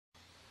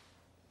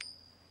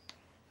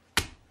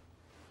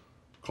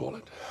Call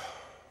it.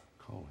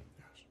 Call it,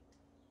 yes.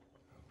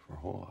 For a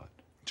whole lot.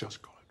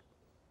 Just call it.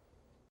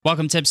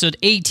 Welcome to episode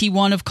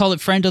 81 of Call It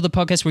Friendo, the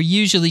podcast where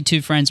usually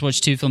two friends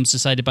watch two films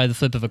decided by the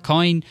flip of a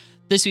coin.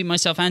 This week,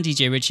 myself and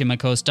DJ Richie and my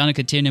co-host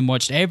Donica Tiernan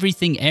watched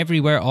Everything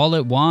Everywhere All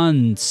at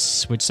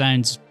Once, which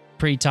sounds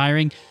pretty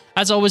tiring.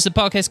 As always, the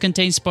podcast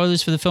contains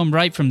spoilers for the film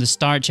right from the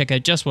start. Check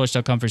out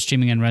justwatch.com for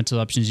streaming and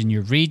rental options in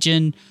your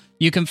region.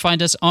 You can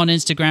find us on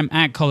Instagram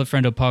at Call It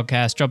Friendo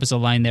Podcast. Drop us a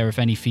line there with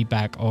any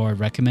feedback or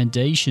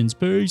recommendations.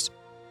 Peace.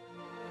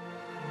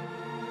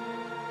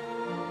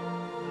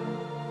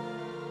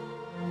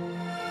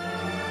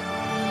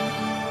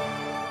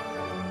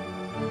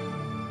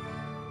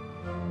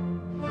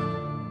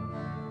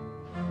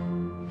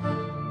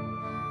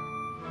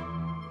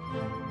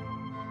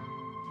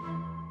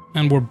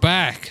 And we're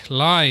back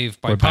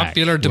live by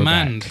popular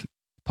demand.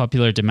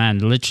 Popular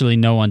demand. Literally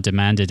no one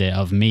demanded it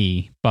of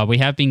me, but we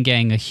have been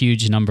getting a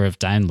huge number of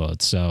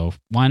downloads, so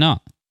why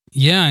not?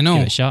 Yeah, I know.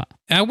 Give it a shot.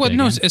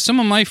 Some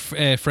of my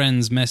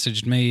friends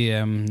messaged me,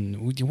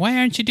 why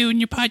aren't you doing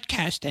your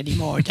podcast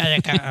anymore?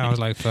 I was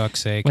like,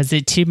 fuck's sake. Was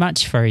it too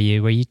much for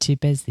you? Were you too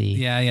busy?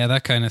 Yeah,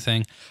 that kind of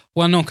thing.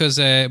 Well, no, because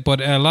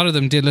but a lot of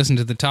them did listen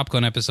to the Top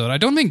Gun episode. I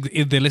don't think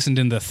they listened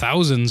in the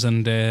thousands,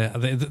 and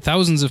the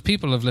thousands of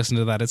people have listened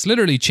to that. It's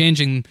literally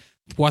changing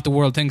what the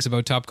world thinks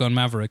about Top Gun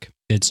Maverick.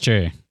 It's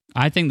true.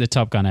 I think the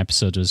Top Gun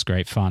episode was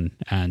great fun,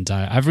 and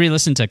I've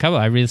re-listened to a couple.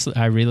 I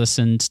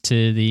re-listened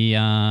to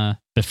the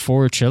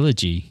Before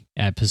Trilogy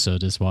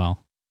episode as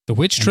well. The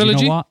which and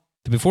trilogy? You know what?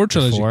 The Before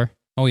Trilogy. Before.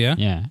 Oh, yeah?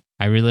 Yeah.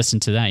 I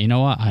re-listened to that. You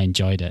know what? I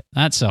enjoyed it.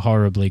 That's a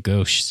horribly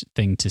gauche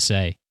thing to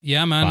say.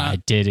 Yeah, man. But I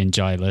did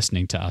enjoy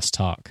listening to us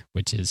talk,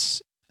 which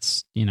is,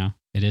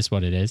 it is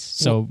what it is.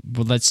 So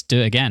let's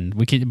do it again.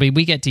 We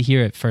get to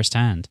hear it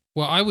firsthand.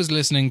 Well, I was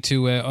listening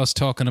to us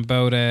talking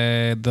about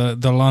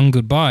the Long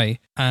Goodbye,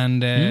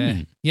 and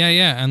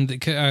and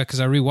because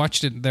I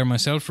rewatched it there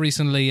myself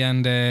recently,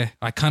 and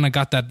I kind of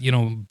got that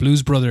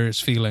Blues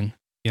Brothers feeling,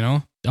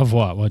 Of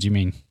what? What do you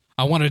mean?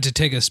 I wanted to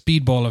take a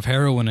speedball of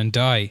heroin and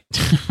die.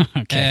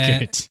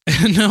 Okay,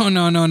 good.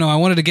 No. I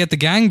wanted to get the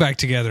gang back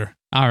together.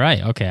 All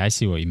right. Okay, I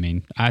see what you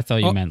mean. I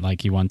thought you meant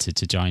like you wanted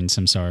to join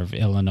some sort of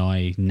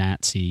Illinois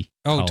Nazi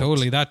cult. Oh,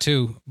 totally. That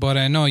too.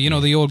 But no,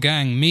 the old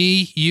gang.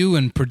 Me, you,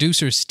 and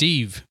producer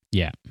Steve.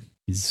 Yeah.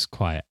 He's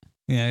quiet.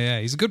 Yeah.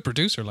 He's a good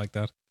producer like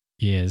that.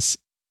 He is.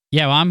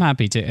 Yeah, well, I'm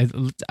happy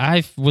to.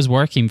 I was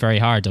working very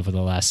hard over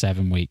the last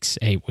 7 weeks,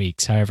 8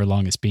 weeks, however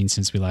long it's been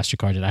since we last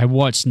recorded. I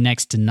watched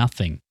next to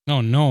nothing. Oh,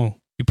 no.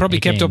 You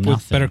probably kept up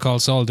with Better Call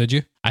Saul, did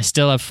you? I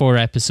still have 4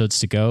 episodes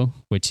to go,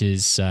 which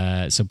is,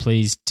 so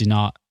please do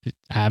not,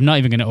 I'm not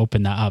even going to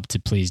open that up to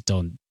please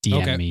don't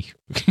DM me.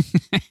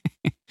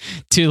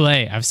 Too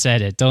late, I've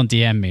said it, don't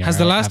DM me. Has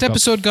the last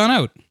episode gone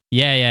out?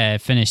 Yeah,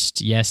 it finished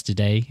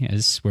yesterday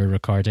as we're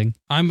recording.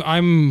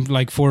 I'm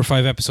like 4 or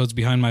 5 episodes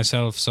behind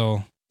myself,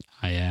 so...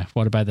 Oh, yeah.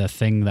 What about the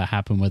thing that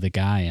happened with the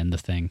guy and the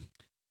thing?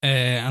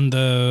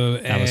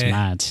 That was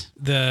mad.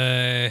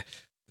 The...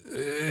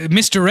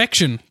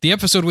 misdirection. The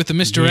episode with the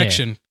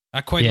misdirection. Yeah.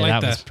 I quite like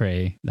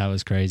that. That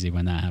was crazy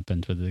when that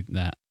happened with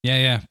that.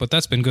 Yeah, but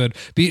that's been good.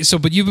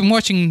 But you've been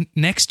watching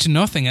next to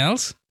nothing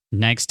else?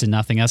 Next to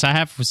nothing else. I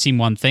have seen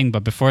one thing,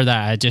 but before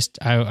that, I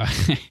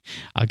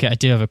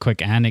do have a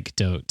quick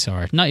anecdote,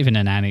 or not even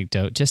an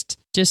anecdote, just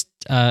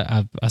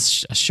a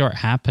short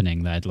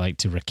happening that I'd like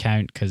to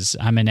recount, because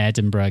I'm in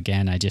Edinburgh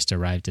again. I just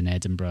arrived in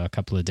Edinburgh a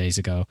couple of days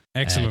ago.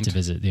 Excellent. To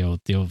visit the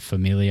old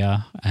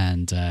familia,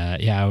 and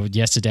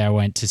yesterday I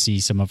went to see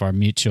some of our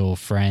mutual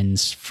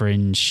friends'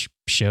 Fringe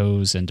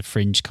shows and a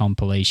Fringe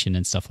compilation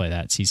and stuff like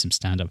that. See some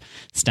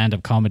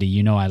stand-up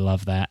comedy. I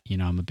love that.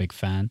 I'm a big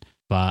fan.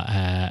 But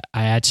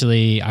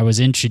I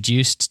was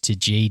introduced to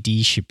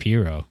J.D.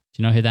 Shapiro.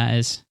 Do you know who that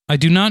is? I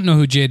do not know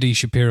who J.D.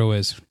 Shapiro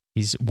is.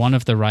 He's one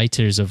of the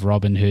writers of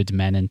Robin Hood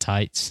Men in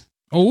Tights.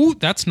 Oh,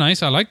 that's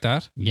nice. I like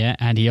that. Yeah,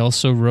 and he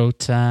also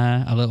wrote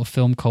a little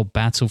film called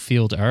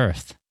Battlefield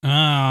Earth.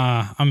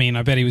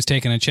 I bet he was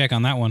taking a check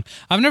on that one.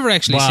 I've never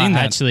actually seen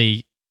that.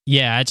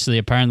 Actually,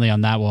 apparently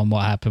on that one,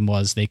 what happened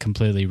was they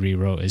completely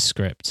rewrote his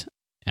script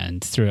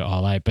and threw it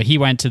all out. But he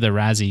went to the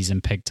Razzies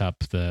and picked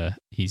up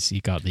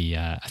he got the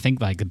I think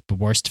like the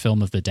worst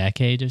film of the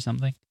decade or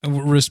something.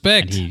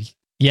 Respect.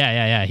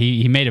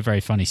 He made a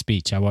very funny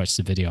speech. I watched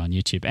the video on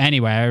YouTube.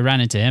 Anyway, I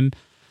ran into him.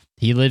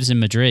 He lives in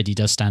Madrid. He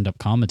does stand-up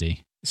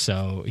comedy.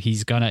 So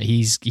he's gonna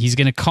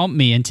comp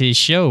me into his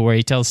show where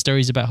he tells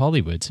stories about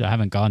Hollywood. So I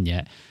haven't gone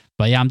yet.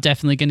 But yeah, I'm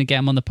definitely gonna get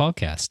him on the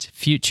podcast.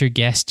 Future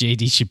guest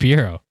JD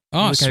Shapiro.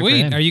 Oh,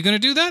 sweet. Are you gonna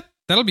do that?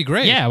 That'll be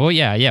great. Yeah,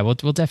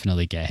 we'll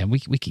definitely get him.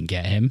 We can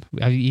get him.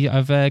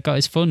 I've got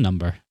his phone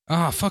number.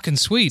 Oh, fucking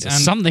sweet. So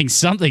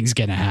something's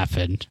gonna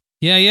happen.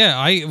 Yeah.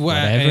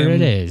 Whatever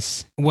it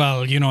is.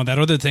 Well, that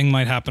other thing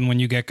might happen when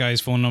you get guys'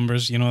 phone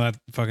numbers. That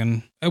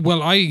fucking.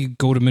 Well, I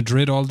go to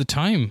Madrid all the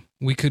time.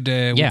 We could.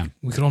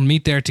 We could all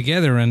meet there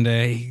together and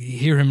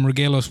hear him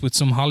regale us with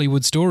some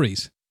Hollywood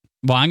stories.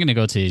 Well, I'm gonna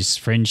go to his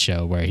Fringe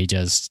show where he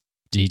just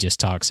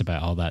talks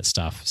about all that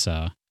stuff.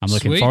 So I'm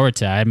looking forward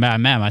to it. I met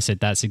him. I said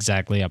that's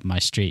exactly up my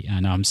street.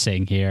 I know I'm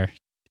sitting here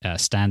a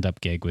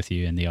stand-up gig with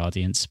you in the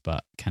audience,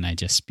 but can I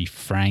just be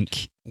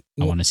frank?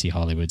 I want to see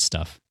Hollywood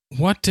stuff.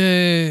 What?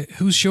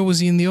 Whose show was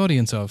he in the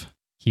audience of?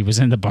 He was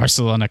in the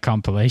Barcelona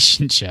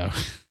compilation show.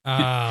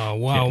 Ah,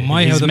 wow!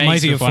 He's How the mates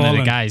mighty with have one of the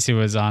fallen. guys who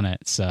was on it.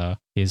 So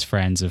his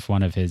friends of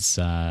one of his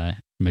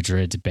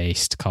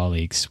Madrid-based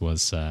colleagues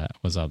was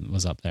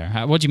up there.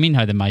 What do you mean?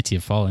 How the mighty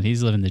have fallen?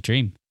 He's living the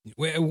dream.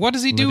 What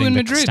does he do Living in the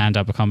Madrid?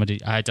 Stand-up comedy.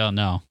 I don't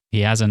know. He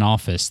has an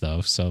office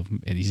though, so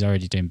he's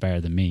already doing better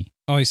than me.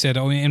 Oh, he said,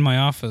 in my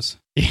office.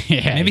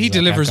 Yeah, Maybe he he's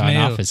delivers I've got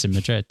mail. An office in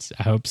Madrid.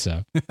 I hope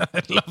so.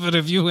 I'd love it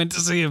if you went to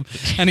see him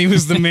and he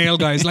was the mail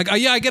guy. He's like, oh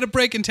yeah, I get a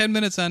break in 10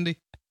 minutes, Andy.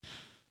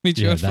 Meet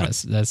you Yeah, out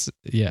front. that's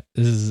This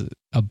is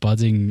a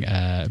budding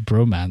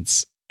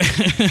bromance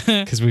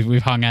because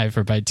we've hung out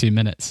for about 2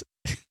 minutes.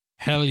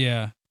 Hell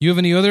yeah. You have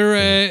any other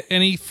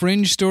any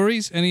fringe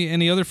stories?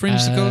 Any other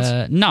fringe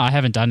codes? No, I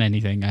haven't done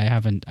anything. I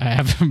haven't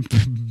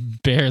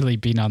barely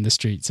been on the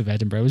streets of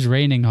Edinburgh. It was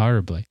raining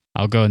horribly.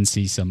 I'll go and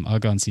see some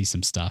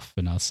stuff,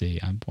 and I'll see.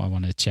 I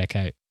want to check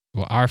out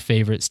our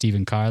favorite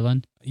Stephen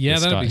Carlin. Yeah,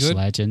 the that'd be Scottish good.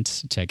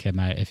 legend. Check him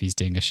out if he's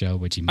doing a show,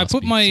 which he I must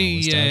put be, he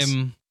always my does.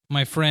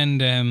 my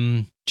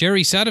friend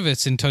Jerry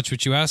Sadovitz in touch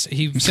with you.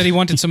 He said he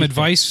wanted some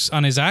advice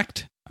on his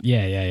act.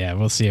 Yeah.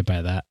 We'll see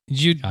about that.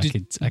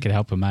 I could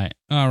help him out.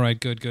 All right,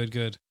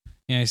 good.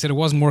 Yeah, he said it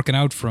wasn't working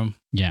out for him.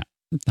 Yeah,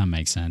 that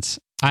makes sense.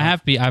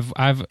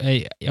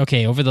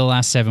 Okay, over the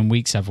last 7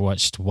 weeks, I've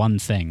watched one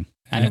thing,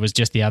 and it was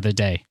just the other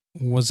day.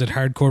 Was it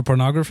hardcore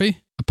pornography?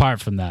 Apart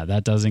from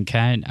that doesn't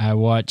count. I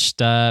watched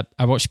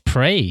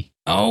Prey.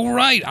 Oh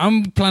right,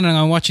 I'm planning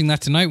on watching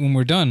that tonight when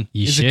we're done.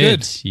 Is it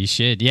good? You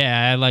should.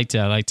 Yeah, I liked it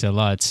a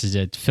lot. It's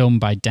a film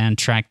by Dan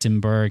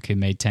Trachtenberg, who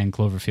made 10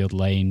 Cloverfield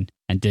Lane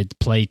and did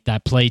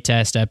that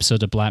playtest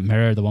episode of Black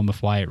Mirror, the one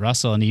with Wyatt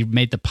Russell, and he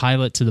made the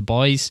pilot to The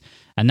Boys,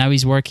 and now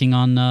he's working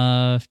on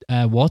a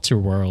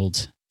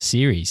Waterworld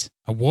series.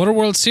 A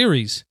Waterworld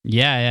series?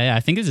 Yeah. I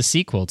think it's a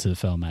sequel to the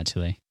film,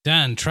 actually.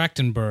 Dan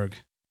Trachtenberg.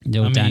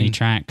 Danny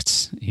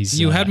Tract.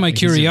 You had my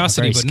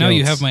curiosity, but now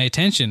you have my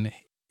attention.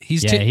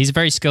 He's a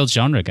very skilled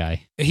genre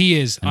guy. He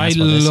is. I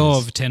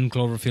love 10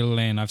 Cloverfield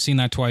Lane. I've seen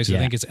that twice. Yeah. I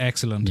think it's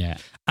excellent. Yeah.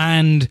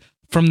 And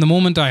from the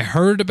moment I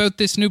heard about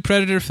this new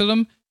Predator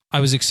film, I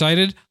was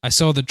excited. I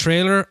saw the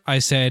trailer. I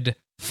said,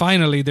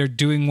 finally, they're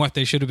doing what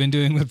they should have been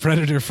doing with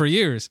Predator for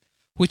years,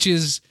 which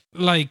is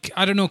like,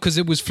 I don't know, because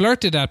it was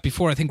flirted at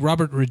before. I think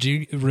Robert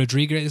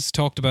Rodriguez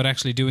talked about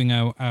actually doing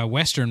a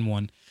Western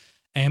one.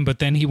 But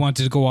then he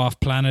wanted to go off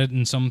planet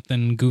and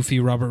something goofy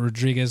Robert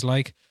Rodriguez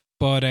like.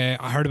 But I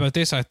heard about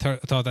this. I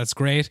thought that's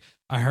great.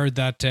 I heard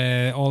that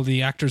all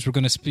the actors were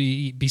going to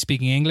be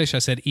speaking English. I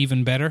said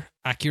even better,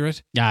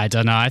 accurate. Yeah, I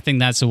don't know. I think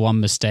that's the one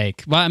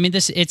mistake. Well, I mean,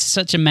 it's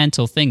such a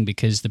mental thing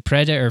because the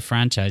Predator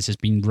franchise has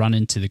been run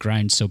into the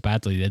ground so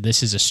badly that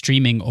this is a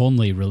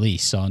streaming-only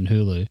release on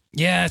Hulu.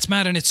 Yeah, it's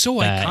mad, and it's so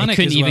iconic. It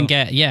couldn't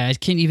as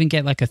even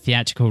get like a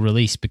theatrical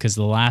release because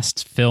the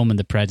last film in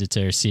the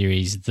Predator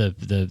series,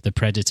 the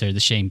Predator,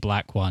 the Shane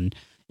Black one,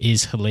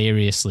 is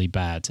hilariously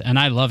bad, and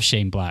I love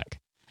Shane Black.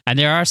 And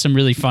there are some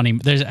really funny.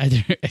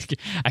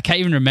 I can't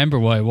even remember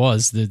what it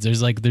was.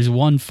 There's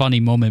one funny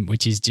moment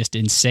which is just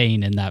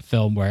insane in that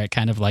film where it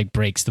kind of like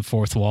breaks the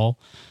fourth wall.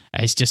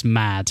 It's just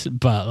mad,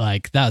 but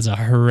like that was a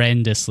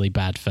horrendously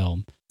bad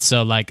film.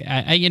 So like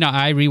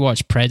I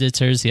rewatched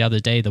Predators the other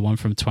day, the one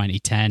from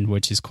 2010,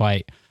 which is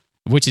quite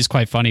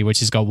funny. Which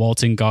has got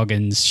Walton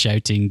Goggins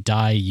shouting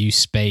 "Die, you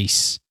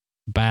space."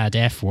 Bad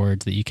F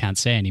word that you can't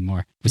say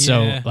anymore.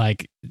 So Yeah.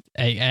 like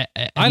I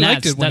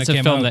liked it when that's it a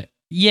came film out.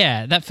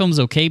 that film's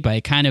okay, but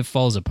it kind of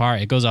falls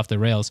apart. It goes off the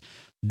rails.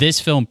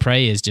 This film,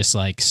 Prey, is just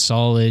like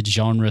solid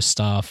genre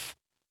stuff.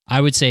 I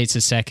would say it's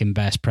the second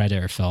best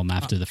Predator film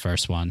after the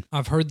first one.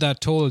 I've heard that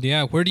told,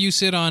 yeah. Where do you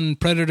sit on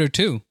Predator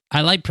 2?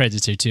 I like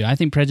Predator 2. I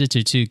think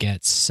Predator 2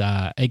 gets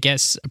a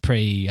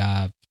pretty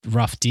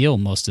rough deal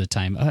most of the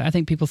time. I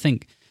think people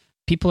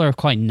are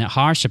quite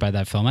harsh about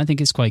that film. I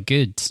think it's quite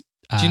good.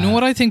 Do you know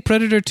what I think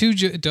Predator 2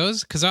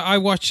 does? Because I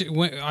watch it.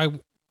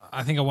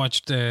 I think I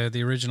watched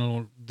the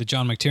original, the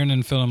John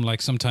McTiernan film,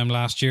 like sometime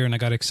last year, and I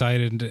got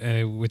excited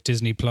with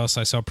Disney Plus.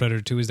 I saw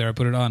Predator 2 is there. I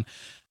put it on,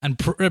 and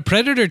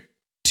Predator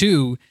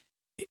 2,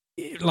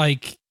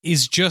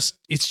 it's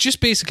just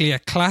basically a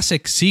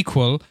classic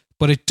sequel,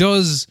 but it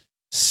does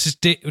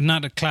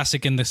not a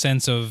classic in the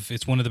sense of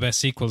it's one of the best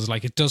sequels.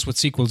 Like it does what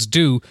sequels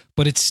do,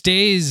 but it's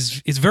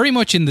very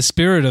much in the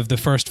spirit of the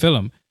first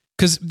film.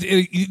 Because,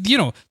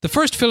 the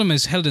first film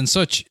is held in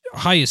such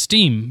high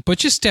esteem, but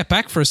just step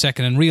back for a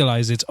second and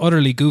realize it's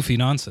utterly goofy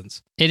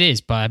nonsense. It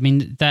is, but I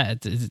mean,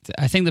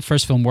 I think the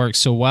first film works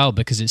so well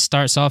because it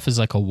starts off as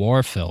like a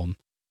war film.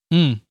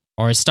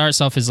 Or it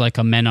starts off as like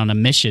a men on a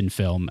mission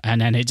film,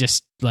 and then it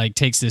just like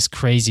takes this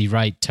crazy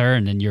right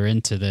turn and you're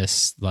into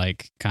this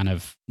like kind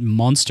of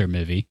monster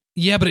movie.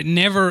 Yeah, but it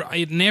never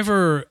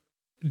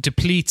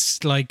depletes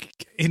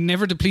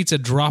a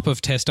drop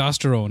of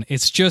testosterone.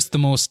 It's just the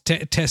most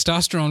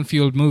testosterone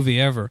fueled movie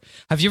ever.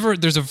 Have you ever?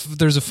 There's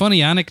a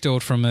funny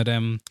anecdote from it.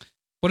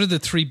 What are the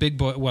three big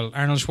boy? Well,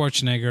 Arnold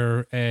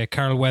Schwarzenegger,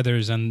 Carl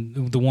Weathers,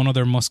 and the one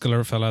other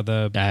muscular fella,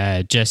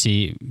 the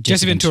Jesse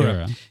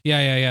Ventura.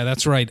 Yeah.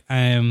 That's right.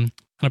 And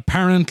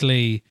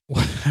apparently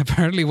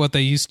what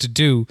they used to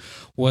do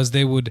was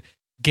they would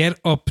get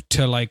up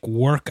to like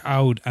work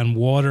out and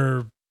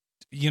water.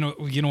 You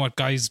know what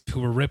guys who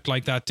were ripped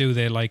like that do?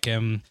 They like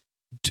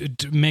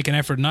to make an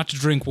effort not to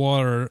drink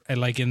water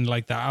like in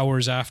like the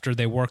hours after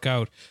they work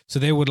out. So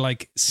they would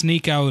like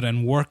sneak out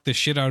and work the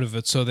shit out of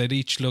it so they'd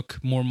each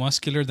look more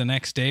muscular the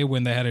next day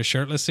when they had a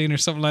shirtless scene or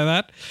something like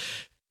that.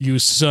 You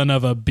son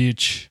of a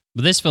bitch.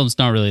 But this film's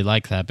not really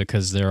like that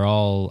because they're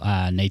all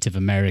Native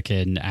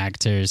American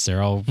actors.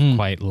 They're all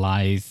quite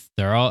lithe.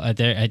 They're all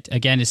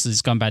again. This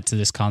has gone back to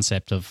this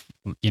concept of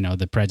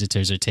the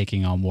predators are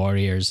taking on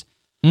warriors,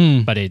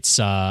 but it's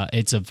a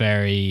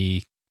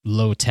very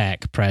low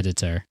tech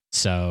predator.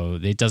 So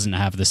it doesn't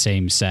have the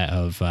same set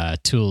of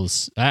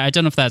tools. I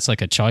don't know if that's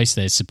like a choice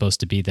that it's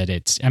supposed to be that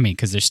it's,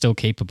 because they're still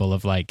capable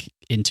of like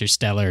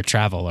interstellar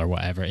travel or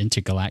whatever,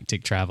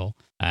 intergalactic travel.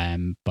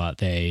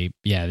 But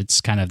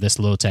it's kind of this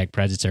low-tech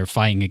predator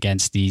fighting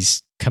against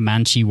these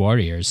Comanche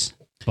warriors.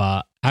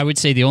 But I would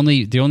say the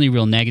only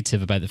real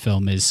negative about the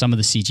film is some of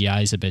the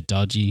CGI is a bit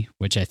dodgy,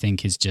 which I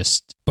think is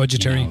just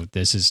budgetary.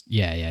 This is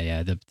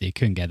they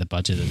couldn't get the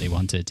budget that they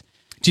wanted.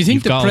 Do you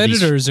think the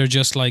predators are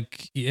just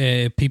like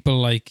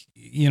people like,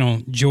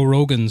 Joe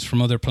Rogans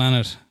from Other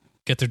Planet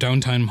get their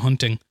downtime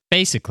hunting?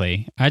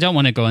 Basically, I don't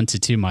want to go into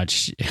too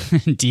much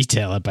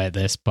detail about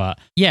this, but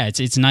yeah,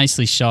 it's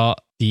nicely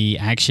shot. The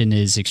action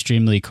is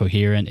extremely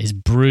coherent. It's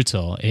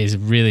brutal. It's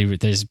really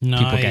there's people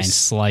getting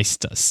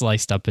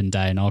sliced up and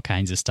down, all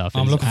kinds of stuff.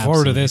 I'm looking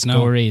forward to this now.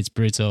 Gory, it's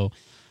brutal.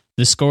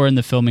 The score and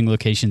the filming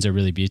locations are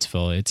really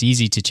beautiful. It's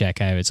easy to check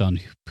out. It's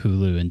on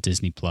Hulu and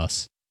Disney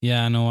Plus.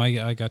 Yeah, no,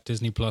 I got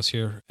Disney Plus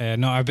here.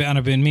 I've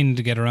been meaning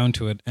to get around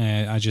to it.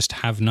 I just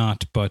have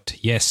not, but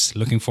yes,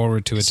 looking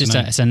forward to it.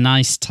 It's a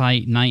nice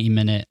tight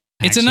 90-minute.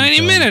 It's a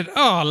 90-minute.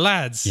 Oh,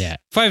 lads. Yeah.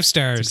 5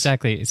 stars.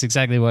 It's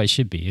exactly what it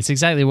should be. It's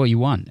exactly what you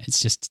want.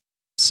 It's just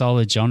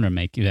solid genre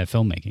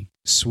filmmaking.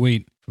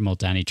 Sweet. From old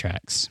Danny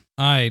Tracks.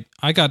 All right.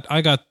 I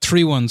got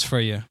 3 ones for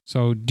you.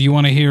 So do you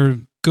want to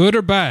hear good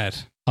or bad?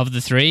 Of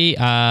the 3,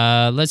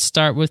 let's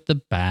start with the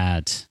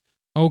bad.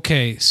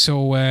 Okay.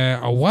 So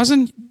I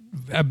wasn't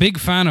a big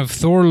fan of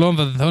Thor Love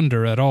and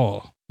Thunder at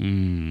all.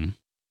 And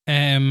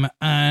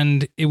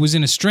it was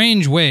in a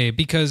strange way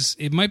because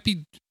it might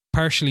be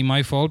partially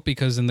my fault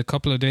because in the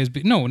couple of days...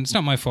 No, it's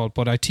not my fault,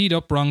 but I teed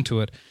up wrong to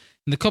it.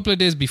 In the couple of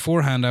days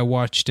beforehand, I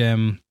watched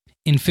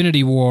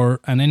Infinity War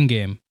and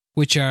Endgame,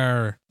 which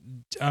are...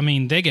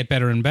 they get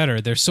better and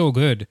better. They're so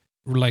good,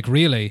 like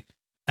really.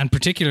 And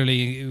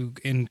particularly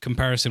in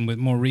comparison with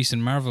more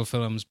recent Marvel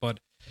films, but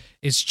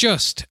it's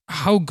just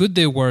how good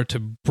they were to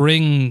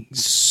bring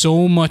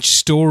so much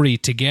story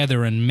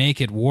together and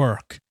make it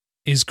work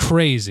is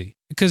crazy.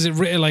 Because it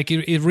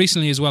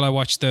recently as well, I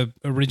watched the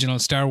original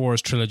Star Wars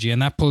trilogy,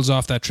 and that pulls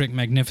off that trick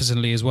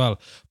magnificently as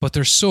well. But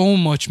there's so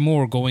much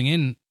more going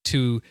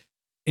into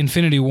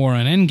Infinity War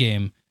and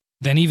Endgame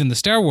than even the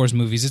Star Wars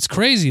movies. It's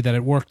crazy that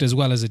it worked as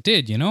well as it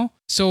did,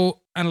 So,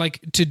 and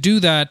to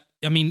do that,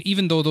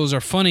 even though those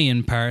are funny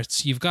in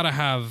parts, you've got to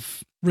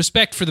have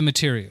respect for the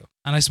material.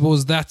 And I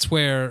suppose that's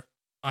where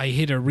I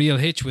hit a real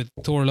hitch with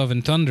Thor Love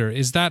and Thunder,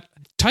 is that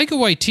Taika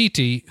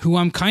Waititi, who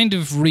I'm kind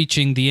of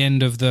reaching the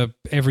end of the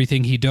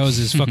everything he does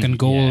is fucking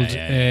gold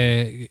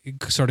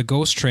sort of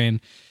ghost train,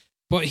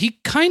 but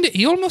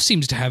he almost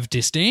seems to have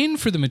disdain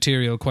for the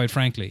material, quite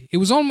frankly.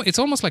 It's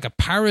almost like a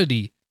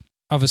parody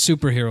of a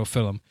superhero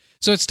film.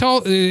 So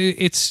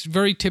it's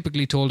very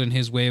typically told in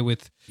his way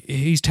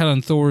he's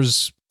telling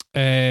Thor's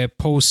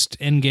post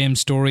Endgame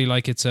story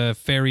like it's a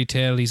fairy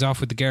tale. He's off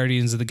with the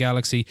Guardians of the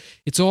Galaxy.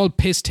 It's all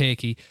piss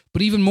takey,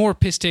 but even more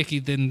piss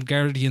takey than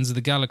Guardians of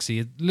the Galaxy.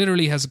 It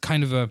literally has a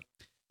kind of a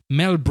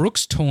Mel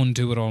Brooks tone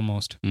to it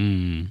almost.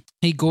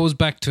 He goes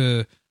back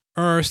to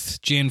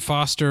Earth. Jane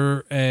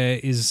Foster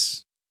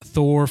is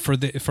Thor for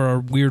a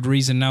weird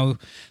reason now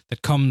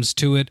that comes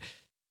to it,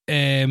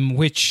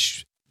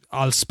 which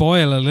I'll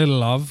spoil a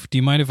little of. Do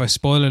you mind if I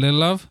spoil a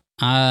little of?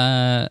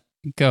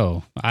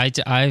 Go.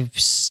 I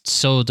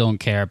so don't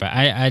care about.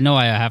 I know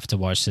I have to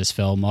watch this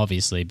film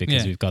obviously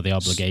because we've got the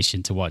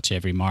obligation to watch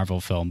every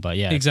Marvel film. But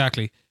yeah,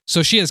 exactly.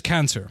 So she has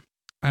cancer,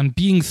 and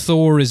being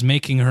Thor is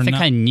making her.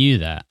 I knew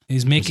that.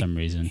 Is making for some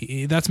reason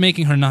that's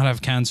making her not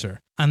have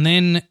cancer. And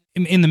then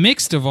in the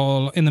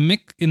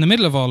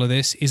middle of all of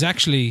this is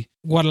actually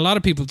what a lot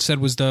of people said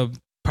was the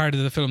part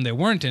of the film they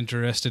weren't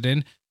interested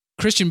in.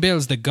 Christian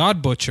Bale's The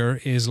God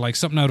Butcher is like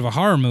something out of a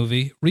horror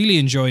movie. Really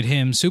enjoyed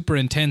him. Super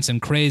intense and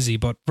crazy,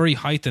 but very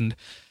heightened.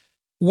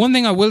 One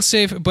thing I will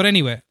say, but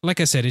anyway, like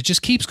I said, it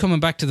just keeps coming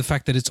back to the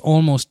fact that it's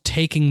almost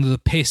taking the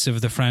piss of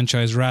the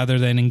franchise rather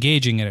than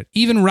engaging in it.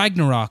 Even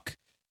Ragnarok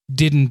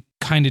didn't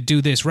kind of do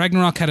this.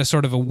 Ragnarok had a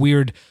sort of a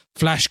weird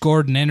Flash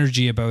Gordon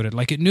energy about it.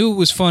 Like it knew it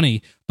was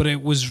funny, but it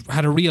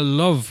had a real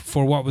love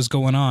for what was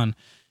going on.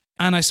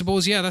 And I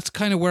suppose, that's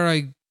kind of where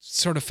I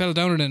sort of fell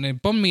down it, and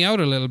it bummed me out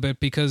a little bit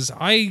because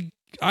I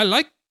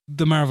like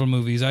the Marvel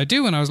movies. I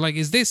do. And I was like,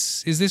 is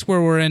this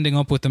where we're ending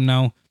up with them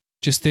now?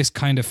 Just this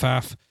kind of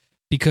faff?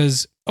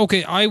 Because,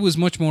 okay, I was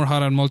much more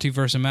hot on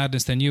Multiverse of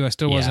Madness than you. I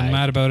still wasn't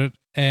mad about it.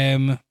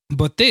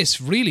 But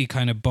this really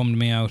kind of bummed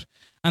me out.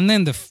 And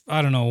then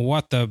I don't know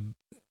what the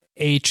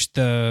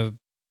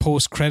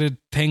post-credit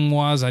thing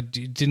was. I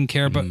didn't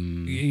care about.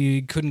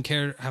 You couldn't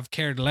have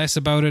cared less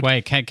about it.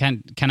 Wait,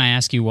 can I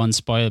ask you one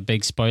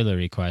big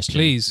spoilery question?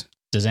 Please.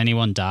 Does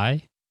anyone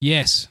die?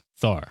 Yes.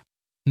 Thor.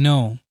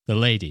 No. The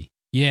lady.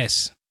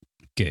 Yes.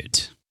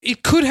 Good.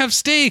 It could have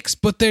stakes,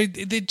 but they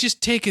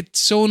just take it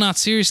so not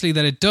seriously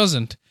that it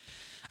doesn't.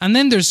 And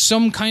then there's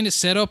some kind of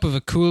setup of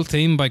a cool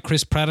theme by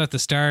Chris Pratt at the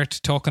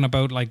start talking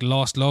about like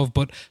lost love,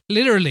 but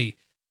literally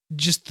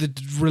just the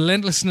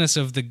relentlessness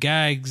of the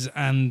gags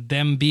and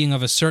them being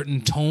of a certain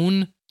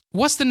tone.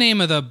 What's the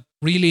name of the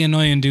really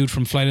annoying dude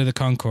from Flight of the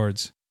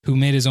Conchords who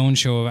made his own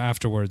show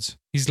afterwards?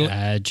 He's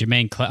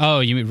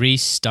Jermaine you mean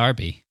Rhys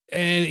Darby?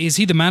 Is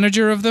he the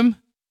manager of them?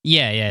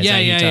 Yeah. Is that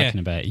who you're talking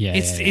about? Yeah,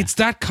 it's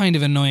that kind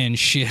of annoying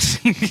shit.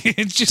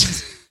 It's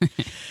just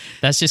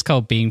that's just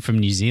called being from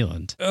New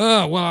Zealand.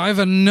 Oh well, I've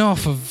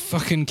enough of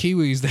fucking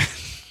Kiwis then.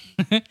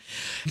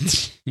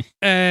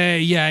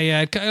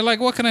 Like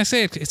what can I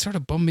say? It sort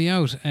of bummed me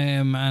out.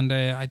 And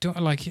I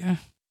don't like. Yeah,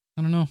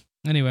 I don't know.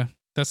 Anyway,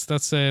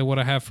 that's what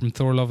I have from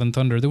Thor: Love and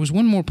Thunder. There was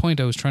one more point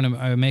I was trying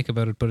to make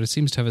about it, but it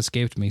seems to have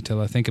escaped me till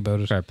I think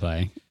about it. Fair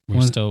play.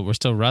 We're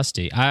still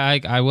rusty.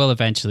 I will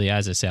eventually,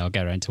 as I say, I'll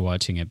get around to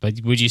watching it. But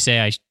would you say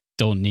I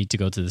don't need to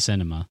go to the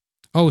cinema?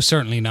 Oh,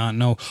 certainly not.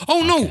 No.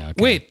 Oh, no. Okay.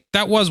 Wait.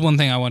 That was one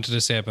thing I wanted to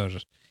say about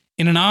it.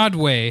 In an odd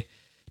way,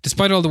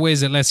 despite all the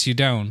ways it lets you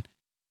down,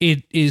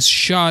 it is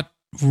shot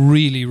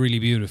really, really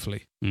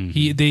beautifully.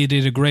 Mm-hmm. They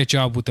did a great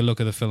job with the look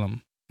of the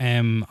film.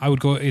 I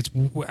would go.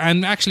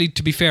 And actually,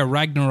 to be fair,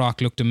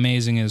 Ragnarok looked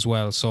amazing as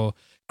well. So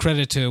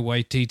credit to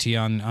Waititi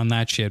on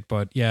that shit.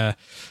 But yeah,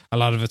 a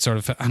lot of it sort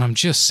of. And I'm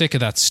just sick of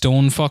that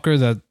stone fucker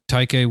that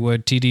Taika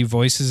Waititi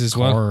voices as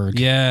well. Korg.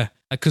 Yeah.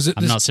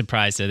 I'm not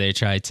surprised that they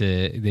tried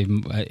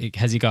to.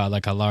 Has he got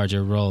like a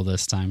larger role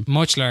this time?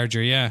 Much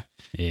larger, yeah.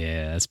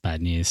 Yeah, that's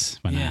bad news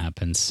when it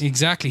happens.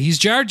 Exactly. He's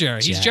Jar Jar.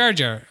 He's Jar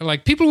Jar.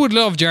 Like, people would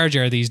love Jar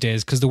Jar these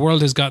days because the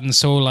world has gotten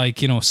so,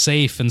 like,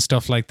 safe and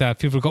stuff like that.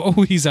 People go,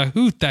 oh, he's a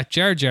hoot, that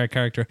Jar Jar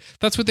character.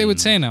 That's what they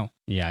would say now.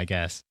 Yeah, I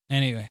guess.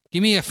 Anyway,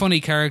 give me a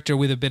funny character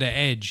with a bit of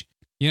edge.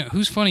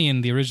 Who's funny in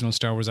the original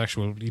Star Wars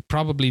actual?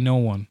 Probably no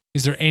one.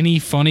 Is there any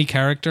funny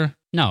character?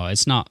 No,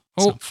 it's not.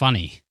 It's not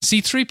funny.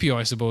 C-3PO,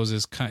 I suppose,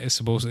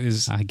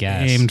 is I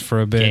guess aimed for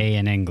a bit gay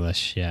in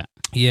English. Yeah.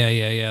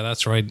 Yeah.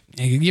 That's right.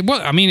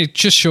 Well, I mean, it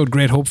just showed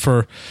great hope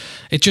for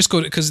it. Just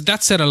go because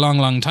that said a long,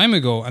 long time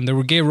ago, and there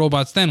were gay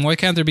robots then. Why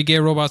can't there be gay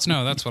robots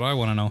now? That's what I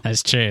want to know.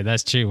 That's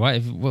true.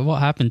 What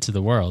happened to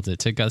the world? It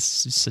took us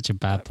such a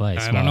bad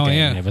place. I don't know.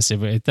 Yeah,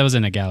 that was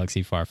in a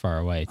galaxy far, far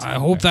away. I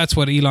hope that's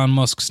what Elon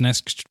Musk's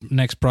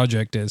next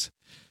project is.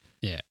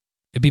 Yeah.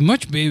 It'd be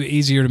much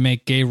easier to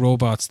make gay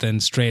robots than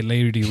straight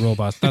lady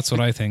robots. That's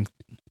what I think.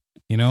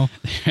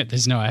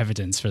 There's no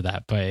evidence for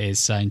that, but it is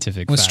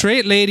scientific. Well, fact.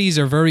 Straight ladies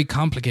are very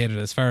complicated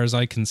as far as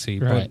I can see.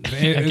 Right. But,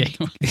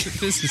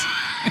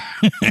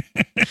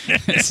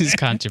 this is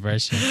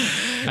controversial.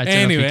 I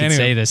don't know if you can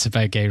say this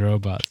about gay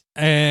robots.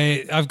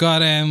 I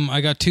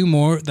got two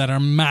more that are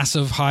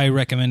massive high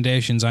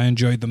recommendations. I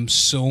enjoyed them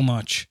so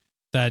much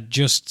that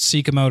just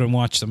seek them out and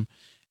watch them.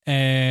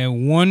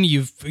 One,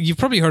 you've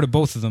probably heard of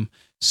both of them.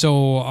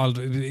 So I'll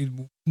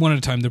one at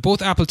a time. They're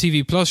both Apple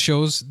TV Plus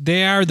shows.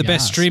 They are the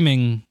best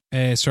streaming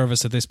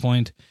service at this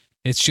point.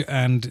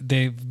 And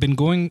they've been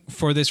going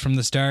for this from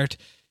the start.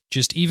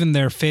 Just even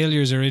their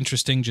failures are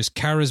interesting. Just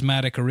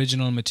charismatic,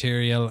 original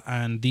material,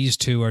 and these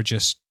two are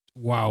just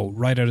wow,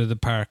 right out of the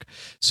park.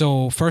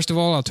 So first of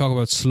all, I'll talk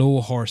about Slow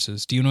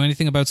Horses. Do you know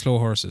anything about Slow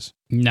Horses?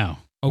 No.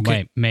 Okay.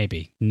 Wait,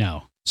 maybe.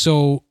 No.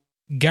 So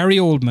Gary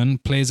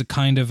Oldman plays a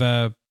kind of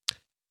a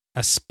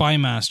spy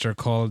master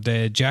called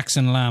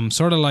Jackson Lamb,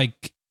 sort of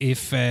like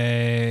if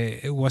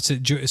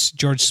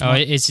George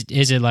Smiley. Oh,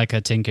 is it like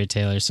a Tinker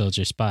Tailor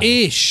Soldier Spy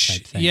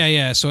ish?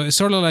 Yeah. So it's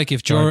sort of like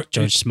if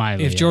George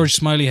Smiley. If George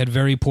Smiley had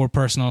very poor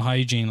personal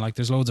hygiene, like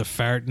there's loads of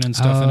farting and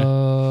stuff in it.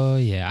 Oh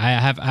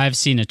yeah, I've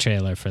seen a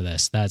trailer for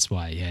this. That's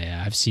why.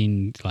 Yeah. I've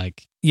seen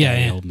like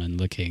Gary Oldman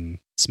looking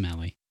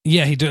smelly.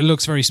 Yeah, he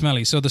looks very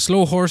smelly. So the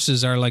Slow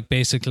Horses are like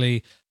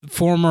basically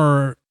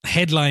former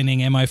headlining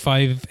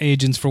MI5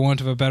 agents, for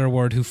want of a better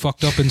word, who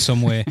fucked up in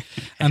some way,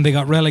 and they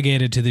got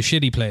relegated to the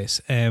shitty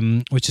place,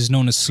 which is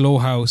known as Slow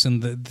House,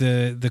 and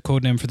the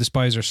code name for the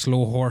spies are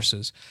Slow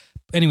Horses.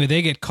 Anyway,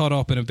 they get caught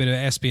up in a bit of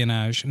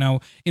espionage.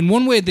 Now, in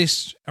one way,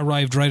 this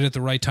arrived right at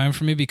the right time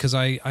for me because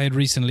I had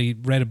recently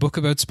read a book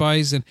about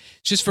spies, and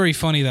it's just very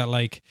funny that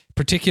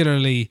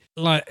particularly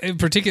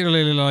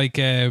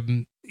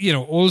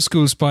old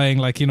school spying,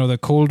 like, the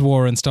Cold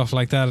War and stuff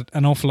like that.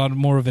 An awful lot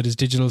more of it is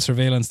digital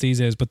surveillance these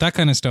days. But that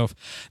kind of stuff,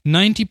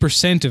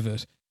 90% of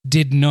it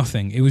did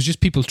nothing. It was just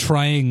people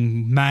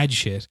trying mad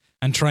shit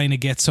and trying to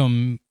get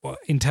some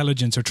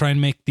intelligence or try and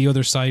make the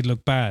other side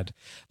look bad.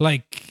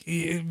 Like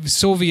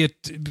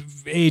Soviet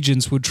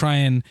agents would try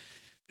and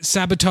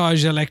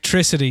sabotage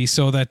electricity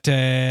so that the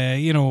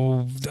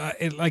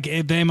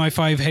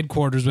MI5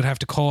 headquarters would have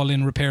to call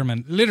in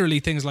repairmen. Literally,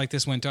 things like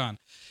this went on.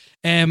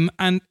 And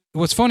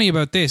what's funny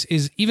about this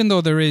is, even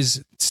though there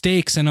is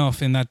stakes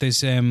enough in that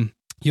this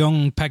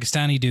young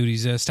Pakistani dude,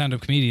 he's a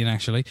stand-up comedian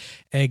actually,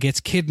 gets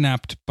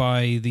kidnapped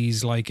by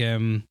these white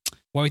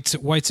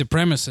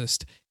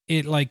supremacists.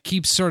 It like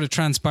keeps sort of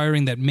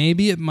transpiring that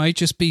maybe it might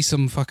just be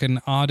some fucking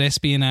odd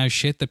espionage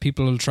shit that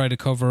people will try to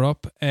cover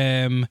up.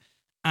 And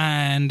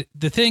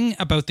the thing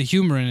about the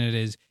humor in it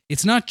is,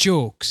 it's not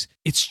jokes.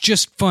 It's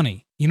just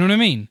funny. You know what I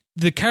mean?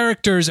 The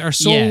characters are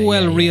so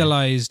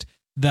realized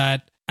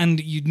that, and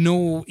you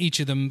know each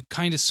of them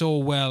kind of so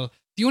well.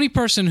 The only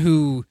person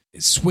who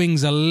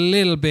swings a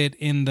little bit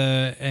in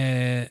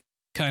the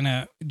kind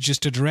of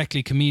just a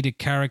directly comedic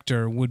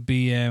character would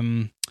be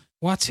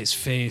what's his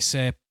face?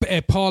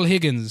 Paul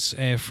Higgins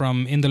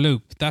from In the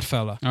Loop, that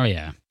fella. Oh,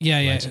 yeah. Yeah.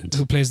 Legend.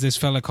 Who plays this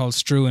fella called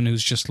Struan,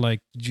 who's just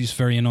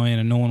very annoying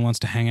and no one wants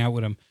to hang out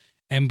with him.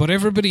 But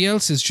everybody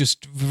else is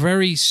just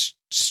very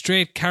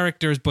straight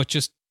characters, but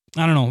just,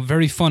 I don't know,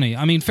 very funny.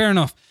 I mean, fair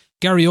enough.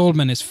 Gary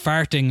Oldman is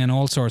farting and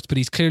all sorts, but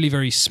he's clearly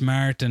very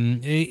smart,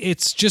 and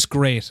it's just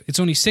great. It's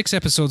only 6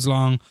 episodes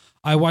long.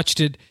 I watched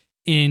it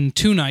in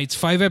 2 nights,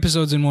 5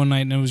 episodes in one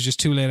night, and it was just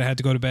too late. I had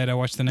to go to bed. I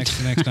watched the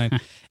next night.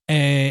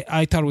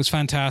 I thought it was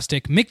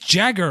fantastic. Mick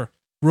Jagger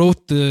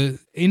wrote the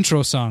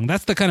intro song.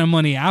 That's the kind of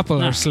money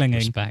Apple are slinging.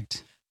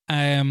 Respect.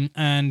 And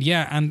then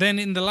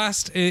in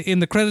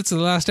the credits of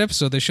the last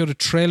episode, they showed a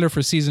trailer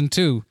for season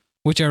 2,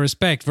 which I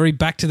respect. Very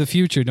Back to the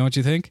Future, don't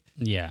you think?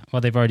 Yeah.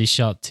 Well, they've already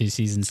shot 2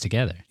 seasons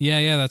together.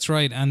 Yeah, that's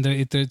right. And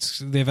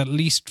they've at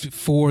least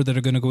 4 that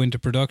are going to go into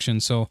production.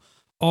 So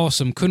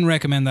awesome. Couldn't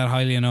recommend that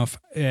highly enough.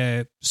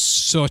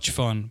 Such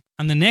fun.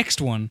 And the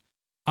next one,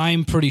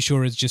 I'm pretty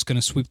sure it's just going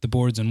to sweep the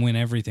boards and win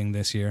everything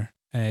this year,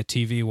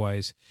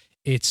 TV-wise.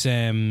 It's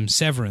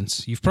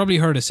Severance. You've probably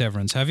heard of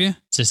Severance, have you?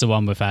 It's just the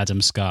one with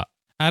Adam Scott.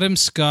 Adam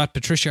Scott,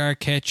 Patricia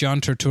Arquette, John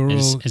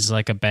Turturro. It's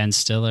like a Ben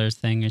Stiller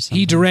thing or something.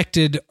 He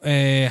directed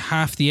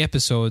half the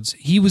episodes.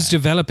 He was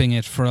developing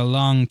it for a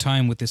long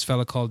time with this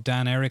fella called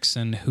Dan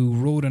Erickson, who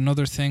wrote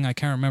another thing. I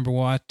can't remember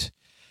what.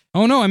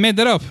 Oh no, I made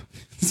that up.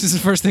 This is the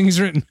first thing he's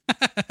written.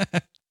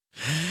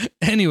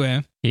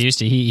 Anyway.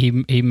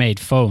 He made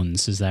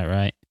Phones, is that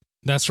right?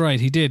 That's right,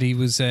 he did. He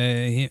was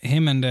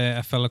him and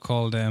a fella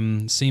called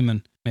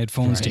Seaman made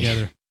Phones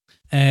together.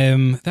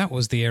 That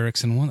was the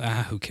Ericsson one.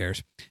 Who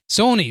cares?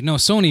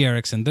 Sony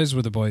Ericsson. Those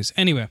were the boys.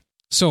 Anyway,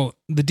 so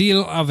the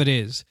deal of it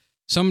is,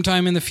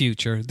 sometime in the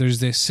future, there's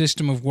this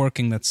system of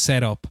working that's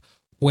set up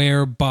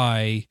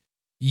whereby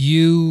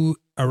you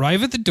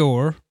arrive at the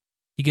door,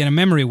 you get a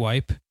memory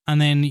wipe,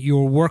 and then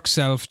your work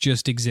self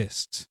just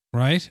exists,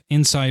 right?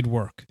 Inside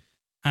work.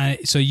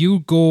 So you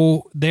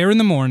go there in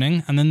the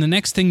morning, and then the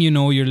next thing you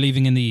know, you're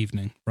leaving in the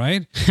evening,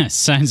 right?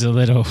 Sounds a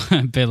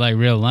bit like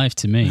real life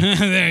to me.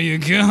 There you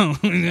go.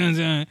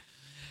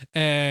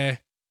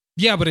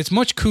 Yeah, but it's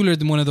much cooler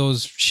than one of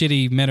those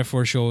shitty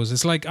metaphor shows.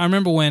 It's like, I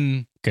remember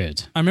when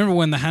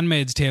The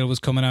Handmaid's Tale was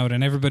coming out,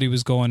 and everybody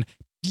was going,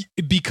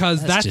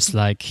 because that's just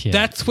like, yeah.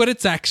 That's what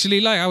it's actually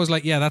like. I was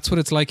like, yeah, that's what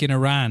it's like in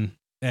Iran.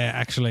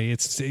 Actually,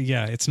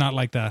 it's not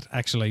like that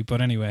actually,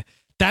 but anyway.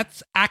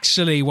 That's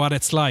actually what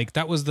it's like.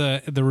 That was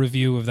the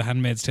review of The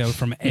Handmaid's Tale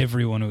from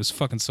everyone. It was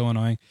fucking so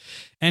annoying.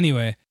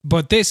 Anyway,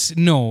 but this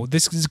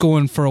is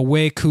going for a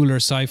way cooler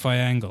sci-fi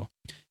angle.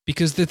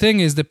 Because the thing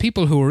is, the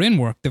people who are in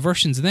work, the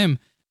versions of them,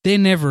 they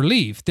never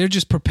leave. They're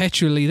just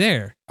perpetually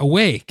there,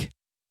 awake.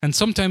 And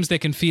sometimes they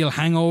can feel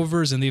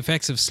hangovers and the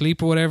effects of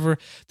sleep or whatever.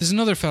 There's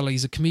another fella,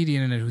 he's a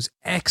comedian in it, who's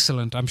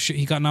excellent. I'm sure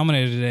he got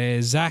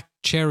nominated, Zach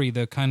Cherry,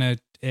 the kind of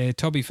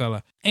tubby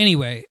fella.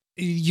 Anyway,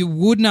 you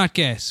would not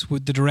guess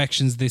with the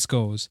directions this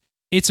goes.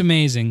 It's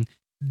amazing.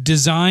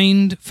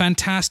 Designed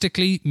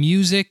fantastically.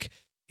 Music.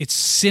 It's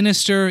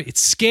sinister.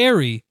 It's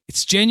scary.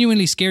 It's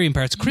genuinely scary in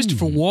parts.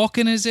 Christopher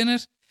Walken is in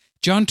it.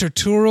 John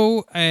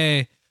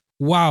Turturro.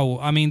 Wow.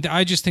 I mean,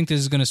 I just think this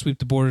is going to sweep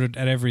the board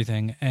at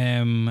everything.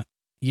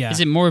 Yeah.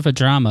 Is it more of a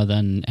drama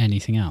than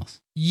anything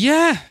else?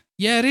 Yeah.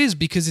 Yeah, it is,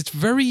 because it's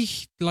very,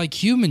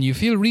 human. You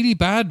feel really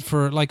bad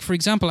for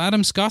example,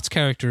 Adam Scott's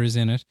character is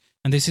in it,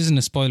 and this isn't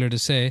a spoiler to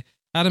say.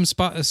 Adam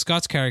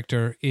Scott's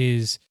character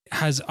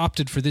has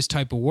opted for this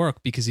type of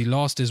work because he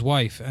lost his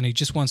wife and he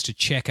just wants to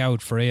check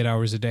out for 8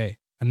 hours a day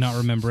and not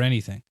remember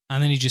anything.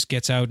 And then he just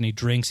gets out and he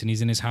drinks and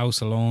he's in his house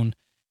alone.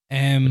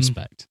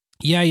 Respect.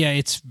 Yeah,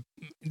 it's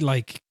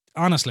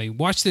honestly,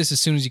 watch this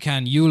as soon as you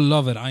can. You'll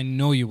love it. I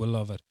know you will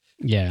love it.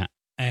 Yeah.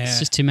 It's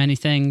just too many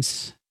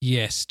things.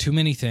 Yes, too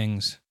many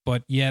things.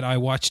 But yet I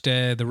watched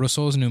the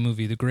Russo's new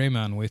movie, The Grey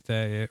Man, with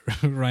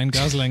Ryan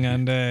Gosling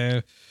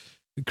and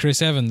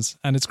Chris Evans,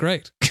 and it's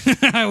great.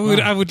 I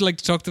would like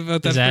to talk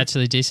about that. Is it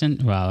actually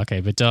decent? Well, okay,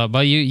 but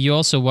you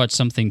also watched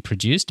something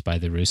produced by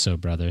the Russo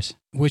brothers.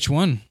 Which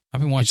one?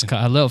 I've been watching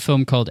a little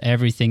film called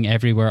Everything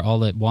Everywhere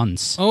All at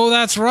Once. Oh,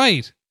 that's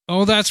right.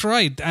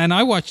 And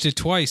I watched it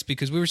twice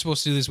because we were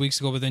supposed to do this weeks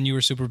ago, but then you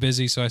were super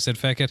busy, so I said,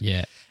 feck it.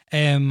 Yeah.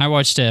 I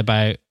watched it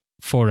about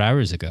 4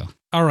 hours ago.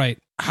 all right,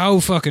 how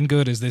fucking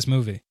good is this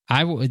movie?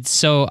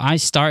 So I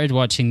started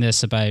watching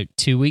this about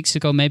 2 weeks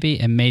ago, maybe,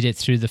 and made it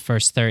through the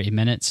first 30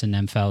 minutes and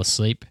then fell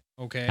asleep.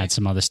 Okay. Had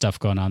some other stuff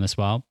going on as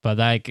well, but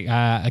I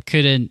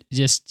couldn't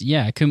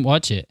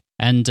watch it.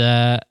 And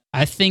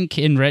I think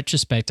in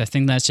retrospect, I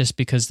think that's just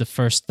because the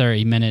first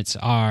 30 minutes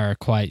are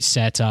quite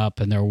set up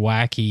and they're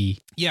wacky.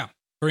 Yeah,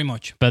 very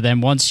much. But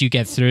then once you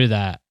get through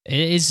that,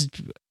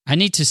 I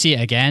need to see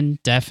it again,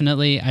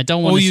 definitely. I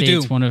don't want to say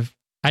it's one of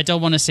I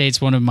don't want to say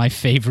it's one of my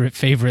favorite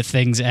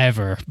things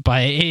ever,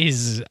 but it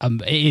is.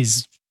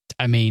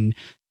 I mean,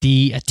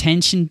 the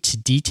attention to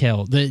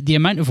detail, the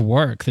amount of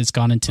work that's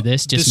gone into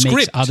this just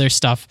makes other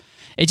stuff.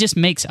 It just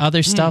makes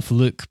other stuff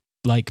look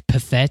like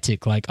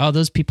pathetic. Like, oh,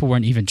 those people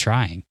weren't even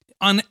trying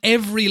on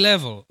every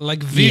level.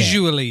 Like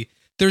visually,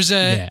 there's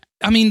a.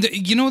 I mean,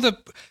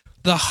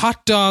 the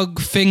hot dog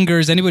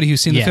fingers. Anybody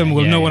who's seen the film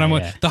will know what I'm.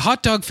 The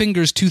hot dog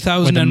fingers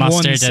 2001 with the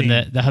mustard scene.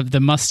 and the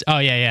mustard. Oh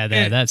yeah,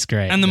 that's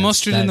great. And the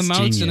mustard in the mouth,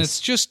 genius. and it's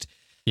just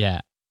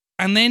yeah.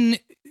 And then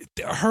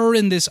her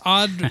in this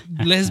odd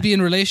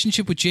lesbian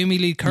relationship with Jamie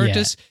Lee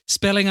Curtis,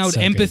 spelling out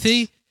so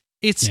empathy.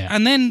 Good.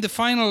 And then the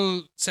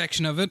final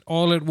section of it,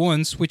 all at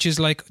once, which is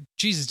like,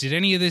 Jesus, did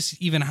any of this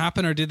even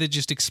happen, or did they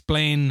just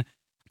explain?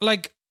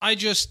 Like,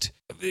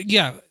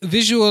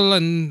 visual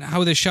and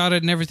how they shot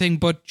it and everything,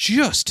 but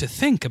just to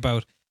think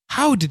about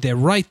how did they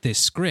write this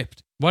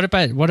script? What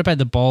about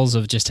the balls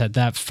of just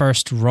that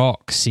first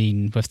rock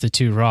scene with the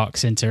two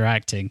rocks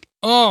interacting?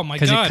 Oh my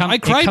God, I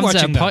cried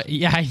watching that.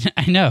 Yeah,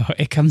 I know.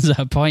 It comes at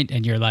a point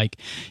and you're like,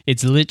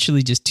 it's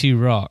literally just two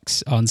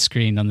rocks on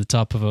screen on the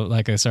top of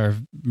a sort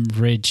of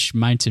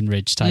mountain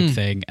ridge type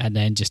thing, and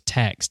then just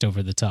text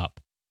over the top.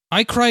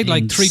 I cried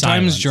like 3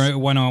 times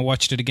when I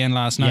watched it again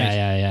last night.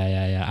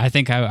 Yeah. I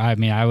think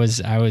I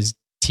was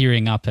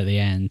tearing up at the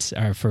end,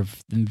 or for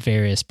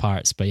various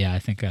parts. But yeah, I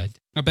think I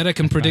bet I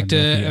can predict.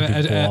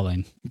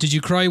 Did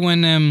you cry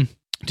when?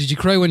 Did you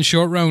cry when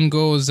Short Round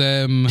goes?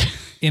 In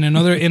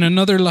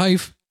another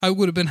life, I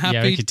would have been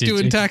happy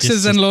doing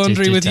taxes and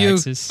laundry with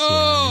taxes. You.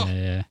 Oh,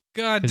 yeah.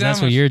 God damn it!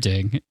 That's what you're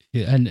doing,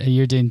 and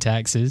you're doing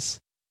taxes.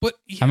 But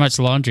how much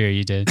laundry are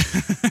you doing?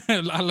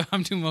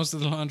 I'm doing most of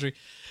the laundry.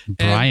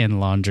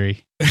 Brian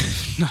laundry.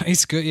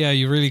 Nice, good. Yeah,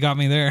 you really got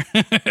me there.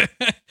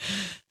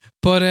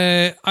 But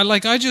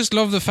I just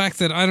love the fact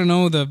that, I don't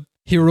know, the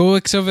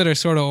heroics of it are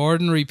sort of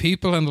ordinary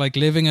people and like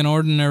living an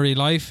ordinary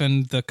life,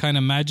 and the kind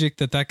of magic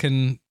that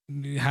can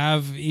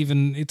have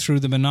even through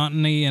the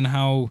monotony, and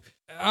how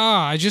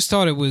I just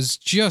thought it was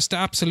just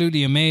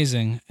absolutely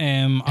amazing.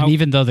 And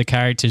even though the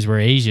characters were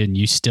Asian,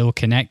 you still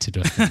connected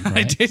with them, right?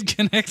 I did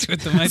connect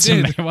with them. I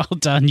did. Well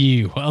done,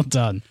 you. Well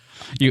done.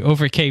 You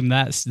overcame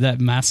that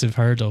massive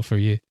hurdle for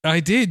you.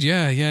 I did,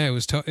 yeah. It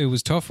was tough. It was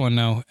a tough one.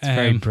 Now, it's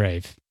very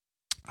brave.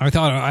 I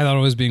thought I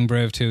was being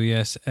brave too.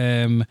 Yes.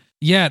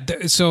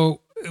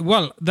 So,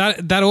 well,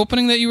 that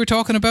opening that you were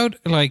talking about,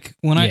 like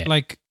when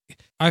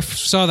I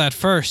saw that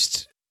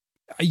first,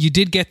 you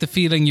did get the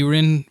feeling you were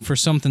in for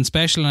something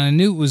special, and I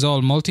knew it was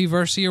all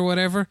multiversey or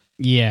whatever.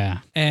 Yeah.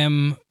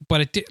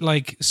 But it did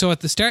so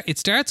at the start. It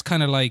starts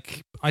kind of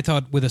like, I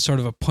thought, with a sort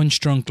of a Punch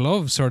Drunk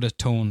Love sort of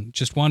tone,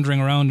 just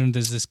wandering around, and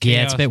there's this chaos.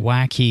 Yeah, it's a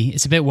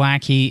bit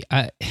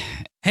wacky.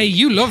 Hey,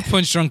 you loved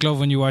Punch Drunk Love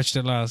when you watched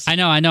it last. I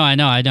know.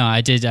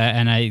 I did,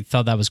 and I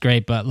thought that was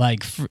great. But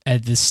like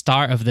at the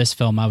start of this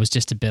film, I was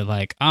just a bit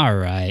like, all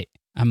right.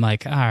 I'm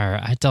like,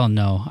 I don't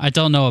know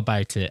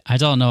about it.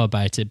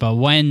 But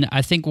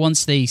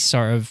once they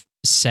sort of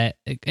set,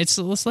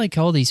 it's like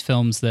all these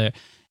films that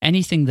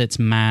anything that's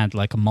mad,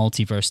 like a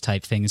multiverse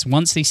type things,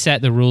 once they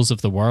set the rules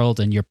of the world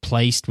and you're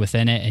placed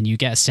within it and you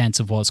get a sense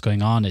of what's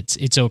going on,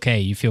 it's okay.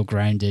 You feel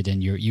grounded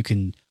and you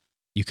can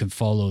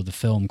follow the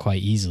film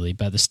quite easily.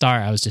 But at the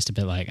start, I was just a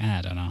bit like,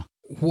 I don't know.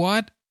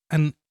 What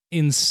an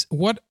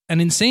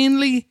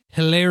insanely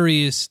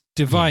hilarious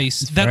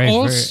device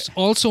that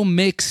also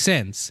makes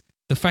sense.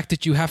 The fact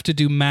that you have to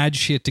do mad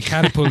shit to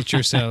catapult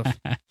yourself.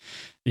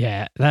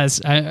 Yeah,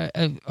 that's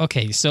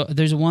okay. So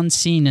there's one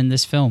scene in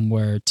this film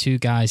where two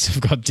guys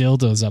have got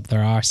dildos up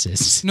their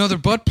arses. No, they're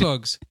butt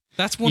plugs.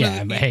 That's one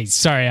of the... Hey,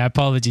 sorry,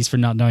 apologies for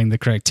not knowing the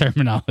correct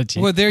terminology.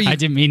 Well, I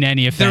didn't mean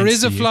any offense. There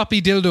is a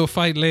floppy dildo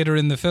fight later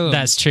in the film.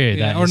 That's true.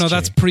 Yeah.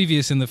 That's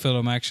previous in the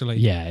film, actually.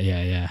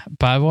 Yeah.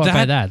 But what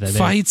about that?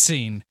 Fight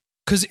scene.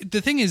 Because the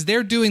thing is,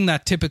 they're doing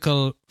that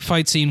typical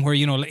fight scene where,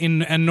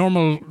 in a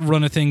normal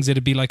run of things,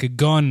 it'd be like a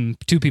gun,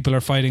 two people are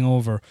fighting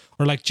over.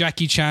 Or like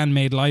Jackie Chan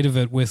made light of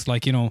it with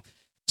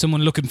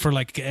someone looking for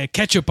like a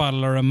ketchup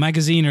bottle or a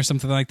magazine or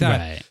something like that.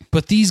 Right.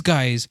 But these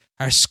guys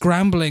are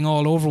scrambling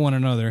all over one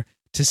another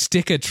to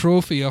stick a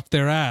trophy up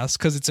their ass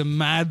because it's a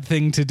mad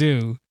thing to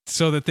do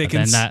so that they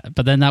can...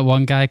 But then that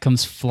one guy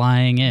comes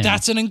flying in.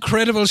 That's an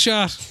incredible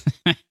shot.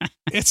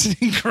 It's an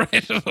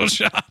incredible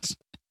shot.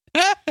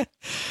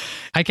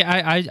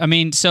 I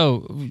mean,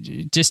 so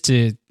just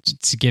to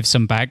give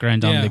some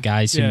background on the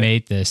guys who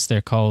made this,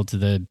 they're called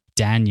the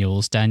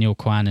Daniels, Daniel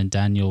Kwan and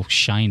Daniel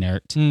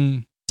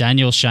Scheinert.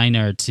 Daniel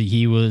Scheinert,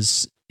 he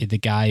was the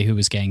guy who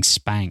was getting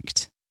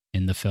spanked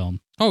in the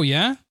film. Oh,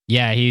 yeah?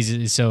 Yeah, he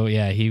was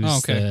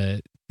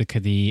the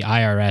the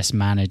IRS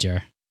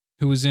manager.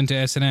 Who was into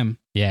S&M.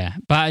 Yeah,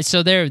 but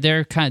so they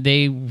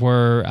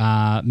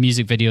were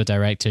music video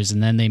directors,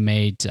 and then they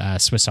made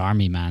Swiss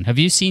Army Man. Have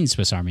you seen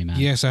Swiss Army Man?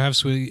 Yes, I have.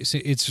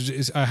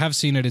 I have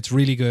seen it. It's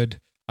really good.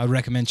 I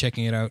recommend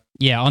checking it out.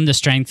 Yeah, on the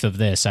strength of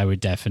this, I would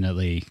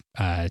definitely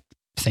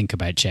think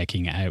about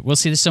checking it out. We'll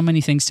see. There's so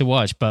many things to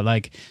watch, but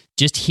like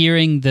just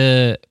hearing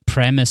the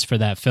premise for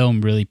that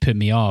film really put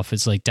me off.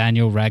 It's like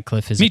Daniel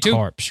Radcliffe is Me a too.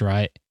 corpse,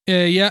 right?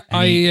 Yeah,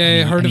 And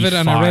he heard of it,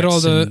 and I read all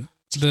farts the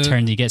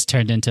and he gets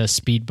turned into a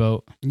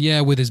speedboat.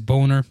 yeah, with his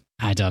boner.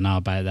 I don't know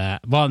about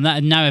that. Well,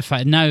 now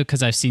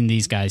because I've seen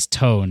these guys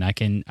tone, I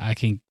can.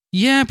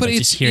 Yeah, but But it's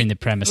just hearing the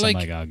premise, like, I'm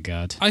like, oh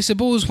god. I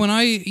suppose when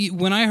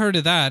I heard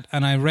of that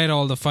and I read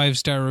all the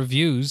 5-star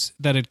reviews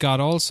that it got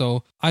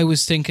also, I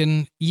was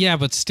thinking, yeah,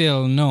 but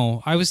still,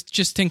 no. I was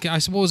just thinking, I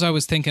suppose I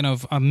was thinking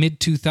of a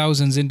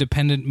mid-2000s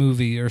independent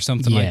movie or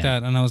something like Yeah.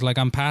 that. And I was like,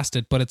 I'm past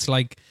it. But it's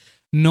like,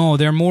 no,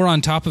 they're more on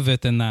top of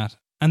it than that.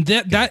 And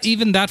that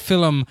even that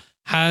film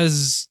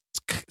has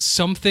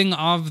something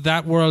of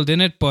that world in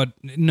it, but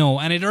no.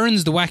 And it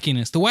earns the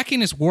wackiness. The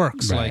wackiness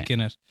works, Right. like,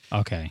 in it.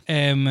 Okay.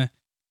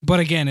 But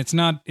again, it's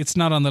not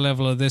on the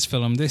level of this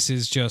film. This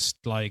is just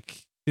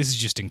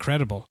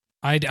incredible.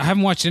 I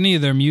haven't watched any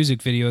of their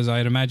music videos.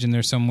 I'd imagine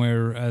they're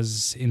somewhere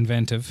as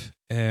inventive.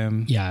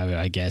 Yeah,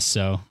 I guess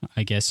so.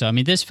 I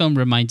mean, this film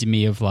reminded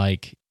me of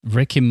like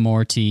Rick and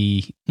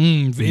Morty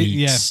yeah,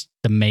 meets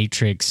The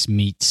Matrix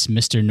meets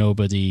Mr.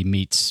 Nobody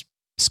meets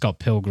Scott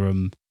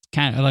Pilgrim.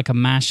 Kind of like a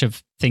mash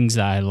of things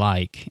that I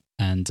like,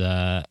 and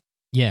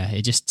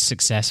it just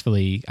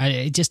successfully.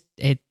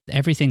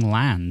 Everything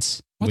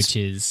lands, What's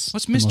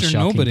what's Mr. the most shocking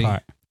Nobody?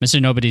 part.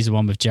 Mr. Nobody's the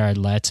one with Jared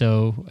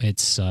Leto.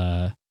 It's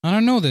I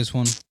don't know this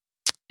one.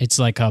 it's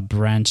like a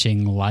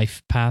branching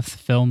life path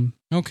film.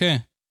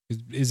 Okay,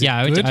 is it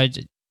Yeah, good?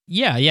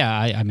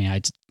 I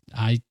mean,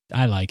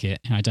 I like it.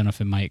 I don't know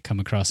if it might come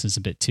across as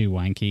a bit too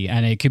wanky,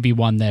 and it could be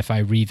one that if I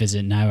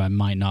revisit now, I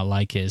might not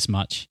like it as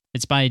much.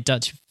 It's by a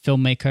Dutch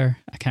filmmaker.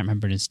 I can't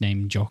remember his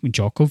name.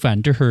 Jocko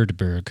van der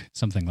Herdeberg,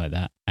 something like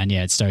that. And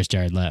yeah, it stars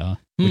Jared Leto,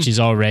 which is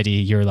already,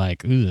 you're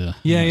like, ooh. I'm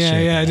Yeah, not yeah,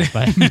 sure yeah.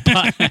 about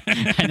that.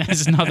 But and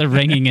that's not the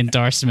ringing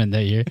endorsement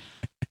that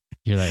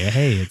you're like,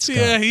 hey, it's got,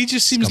 yeah, he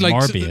just seems got like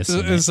Morbius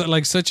in it's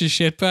like such a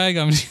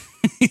shitbag.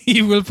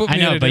 He will put me. I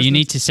know, at a but you distance.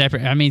 need to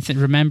separate. I mean,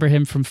 remember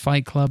him from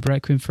Fight Club,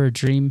 Requiem for a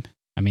Dream?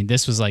 I mean,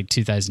 this was like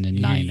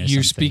 2009 or something.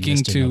 You're speaking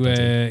Mr. to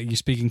Nobody. you're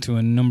speaking to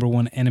a number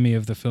one enemy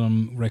of the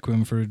film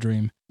Requiem for a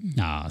Dream.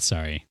 No,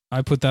 sorry.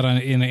 I put that on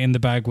in the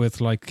bag with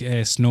like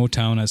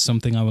Snowtown as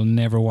something I will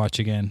never watch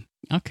again.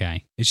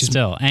 Okay. It's just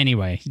Still,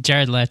 anyway,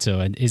 Jared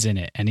Leto is in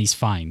it, and he's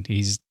fine.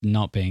 He's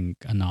not being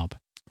a knob.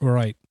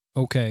 right.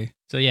 Okay.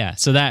 So yeah,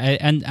 so that,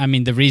 and I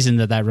mean, the reason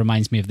that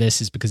reminds me of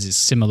this is because it's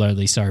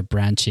similarly sort of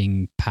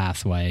branching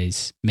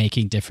pathways,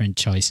 making different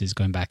choices,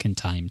 going back in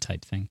time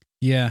type thing.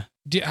 Yeah.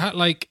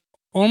 Like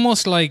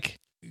almost like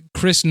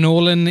Chris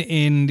Nolan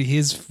in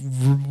his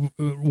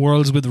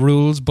worlds with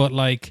rules, but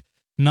like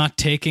not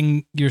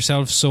taking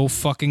yourself so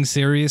fucking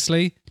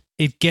seriously.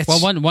 It gets Well,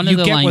 one you of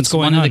the get lines, what's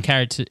going one on. of the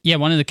characters,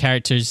 one of the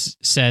characters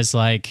says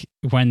like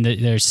when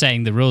they're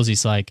saying the rules,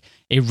 he's like,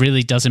 it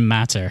really doesn't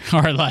matter,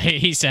 or like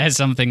he says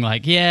something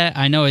like, yeah,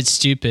 I know it's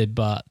stupid,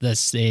 but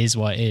this is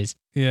what it is,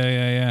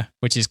 Yeah.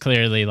 which is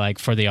clearly like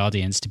for the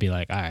audience to be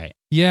like, all right,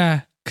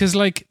 Yeah, because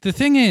like the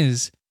thing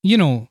is, you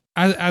know,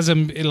 as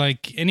I'm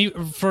like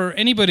for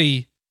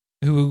anybody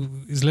who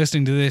is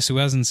listening to this who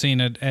hasn't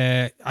seen it,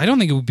 I don't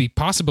think it would be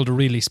possible to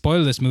really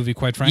spoil this movie.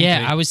 Quite frankly,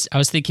 yeah, I was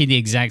thinking the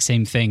exact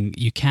same thing.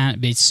 You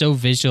can't. It's so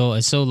visual.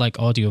 It's so like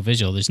audio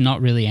visual. There's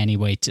not really any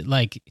way to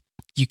like.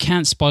 You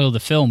can't spoil the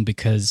film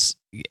because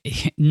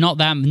not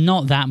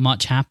that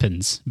much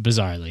happens.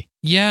 Bizarrely,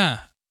 Yeah,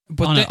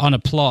 but on a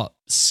plot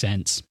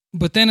sense.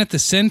 But then at the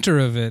center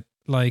of it,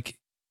 like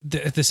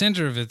at the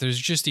center of it, there's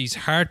just these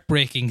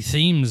heartbreaking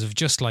themes of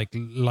just like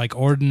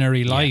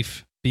ordinary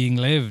life being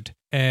lived,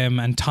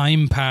 and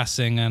time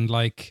passing, and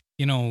like,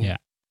 you know, Yeah,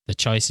 the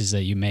choices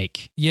that you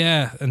make.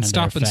 and And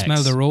stop their and smell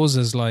effects. the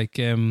roses, like,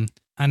 and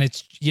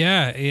it's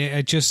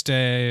it just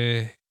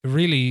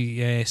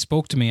really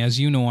spoke to me. As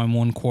you know, I'm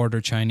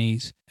 1/4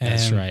 Chinese.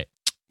 That's right.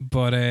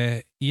 But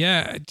and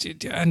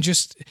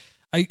just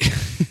I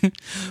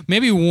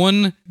maybe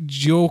one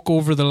joke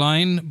over the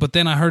line, but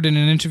then I heard in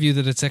an interview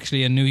that it's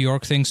actually a New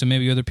York thing, so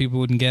maybe other people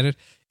wouldn't get it.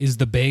 Is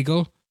the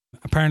bagel?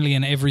 Apparently,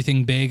 an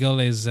everything bagel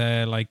is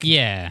like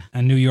Yeah.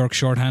 a New York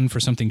shorthand for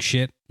something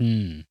shit.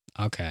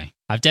 Okay.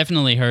 I've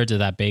definitely heard of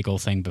that bagel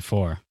thing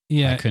before.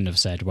 Yeah, I couldn't have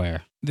said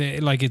where.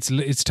 like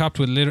it's topped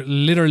with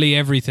literally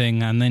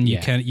everything, and then you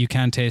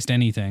can't taste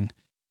anything,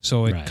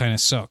 so it Right. kind of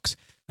sucks.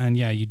 And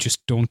yeah, you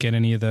just don't get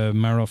any of the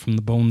marrow from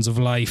the bones of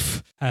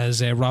life,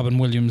 as Robin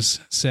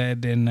Williams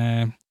said in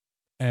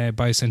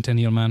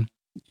Bicentennial Man.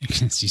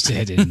 As you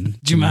said in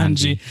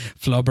Jumanji.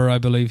 Flubber, I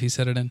believe he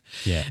said it in.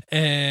 Yeah.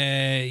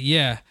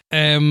 Yeah.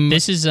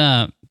 This is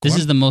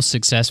the most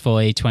successful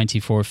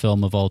A24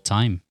 film of all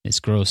time. It's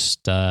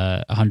grossed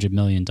 $100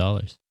 million.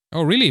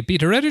 Oh, really? It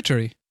beat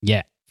Hereditary.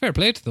 Yeah. Fair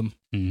play to them.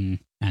 And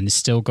it's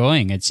still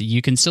going.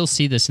 You can still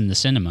see this in the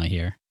cinema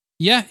here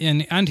Yeah,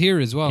 and here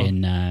as well.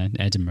 in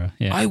Edinburgh.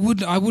 Yeah.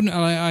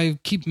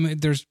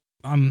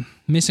 I'm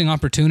missing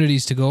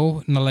opportunities to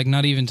go.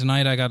 Not even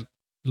tonight. I got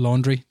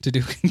laundry to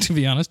do, to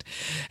be honest.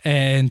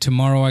 And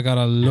tomorrow I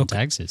gotta And look.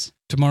 taxes.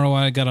 Tomorrow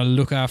I gotta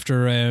look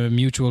after a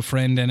mutual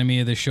friend, enemy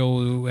of the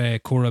show,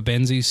 Cora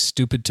Benzi's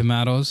Stupid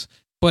Tomatoes.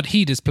 But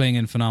Heat is playing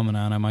in Phenomena,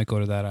 and I might go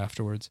to that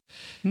afterwards.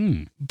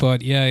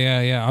 But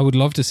yeah. I would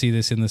love to see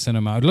this in the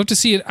cinema. I'd love to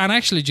see it. And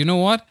actually, do you know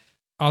what?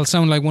 I'll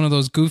sound like one of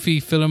those goofy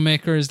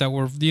filmmakers that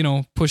were,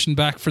 pushing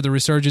back for the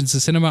resurgence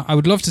of cinema. I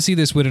would love to see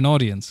this with an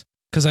audience,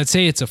 because I'd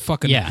say it's a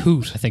fucking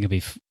hoot. I think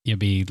it'd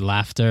be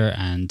laughter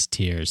and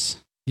tears.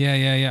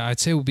 Yeah. I'd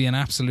say it would be an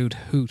absolute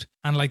hoot.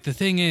 And the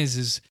thing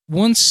is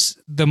once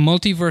the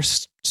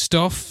multiverse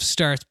stuff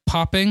starts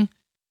popping,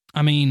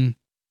 I mean,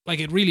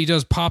 it really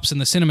does pops,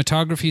 and the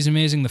cinematography is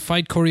amazing. The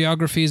fight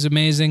choreography is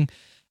amazing.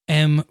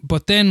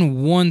 But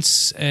then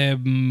once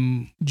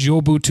Jobu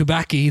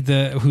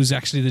Tubaki, who's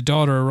actually the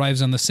daughter,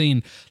 arrives on the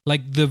scene,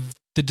 the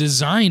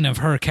design of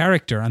her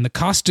character and the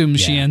costumes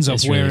she ends up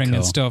wearing really cool.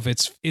 and stuff,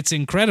 it's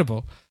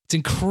incredible. It's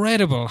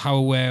incredible how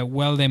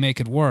well they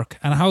make it work,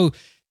 and how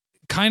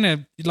kind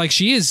of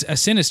she is a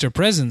sinister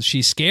presence.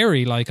 She's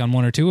scary, on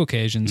one or two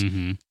occasions.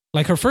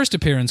 Her first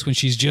appearance when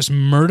she's just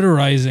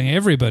murderizing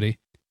everybody.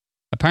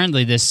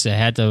 Apparently, this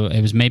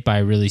it was made by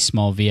a really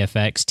small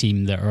VFX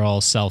team that are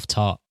all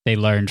self-taught. They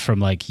learned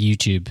from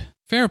YouTube.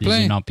 Fair play.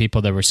 These are not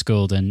people that were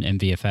schooled in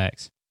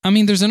VFX. I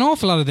mean, there's an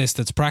awful lot of this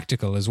that's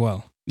practical as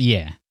well.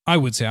 Yeah, I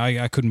would say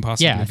I couldn't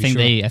possibly. yeah.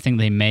 Sure. I think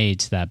they made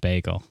that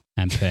bagel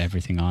and put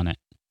everything on it.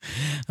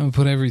 And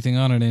put everything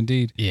on it,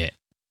 indeed. Yeah.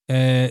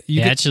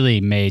 They actually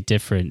made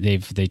different.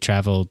 They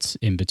traveled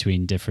in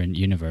between different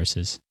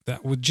universes.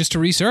 That would just to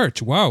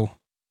research. Wow.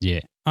 Yeah.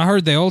 I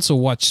heard they also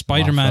watched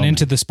Spider-Man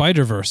Into the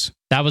Spider-Verse.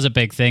 That was a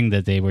big thing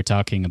that they were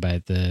talking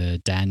about,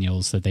 the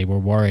Daniels, that they were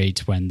worried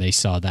when they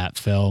saw that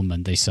film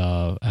and they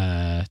saw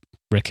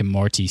Rick and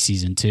Morty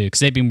season 2, because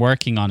they've been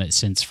working on it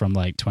since from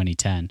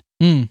 2010.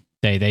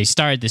 They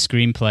started the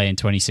screenplay in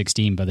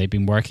 2016, but they've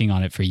been working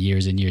on it for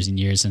years and years and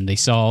years, and they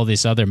saw all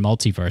this other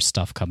multiverse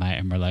stuff come out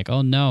and were like,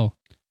 oh no.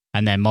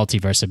 And then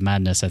Multiverse of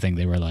Madness, I think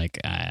they were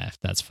like,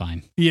 that's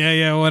fine.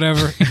 Yeah,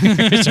 whatever.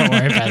 Don't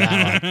worry about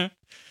that one.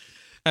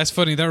 That's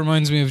funny. That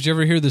reminds me of, did you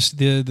ever hear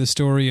the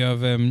story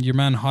of your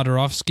man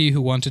Hodorowski,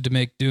 who wanted to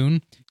make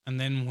Dune, and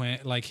then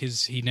when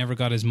he never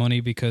got his money,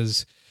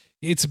 because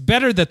it's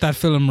better that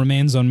film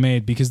remains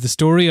unmade, because the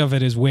story of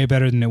it is way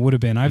better than it would have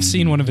been. I've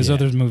seen one of his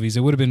other movies.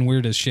 It would have been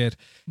weird as shit.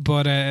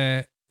 But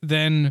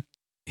then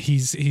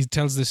he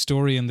tells this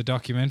story in the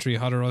documentary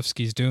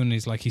Hodorowski's Dune.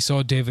 He's he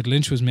saw David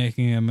Lynch was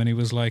making him, and he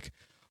was like,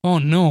 oh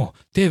no,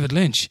 David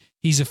Lynch,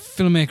 he's a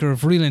filmmaker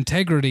of real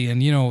integrity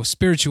and,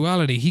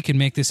 spirituality. He can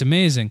make this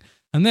amazing.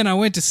 And then I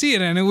went to see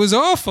it, and it was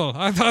awful.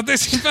 I thought,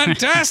 this is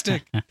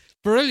fantastic.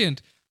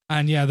 Brilliant.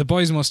 And yeah, the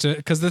boys must have,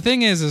 because the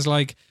thing is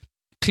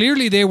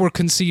clearly they were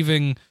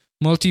conceiving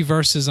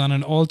multiverses on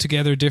an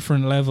altogether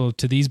different level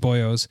to these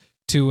boyos,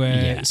 to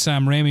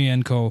Sam Raimi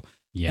and co.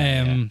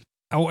 And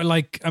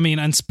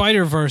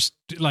Spider-Verse,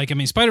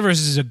 Spider-Verse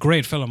is a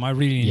great film. I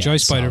really enjoy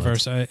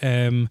Spider-Verse.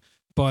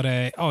 But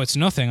it's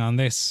nothing on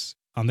this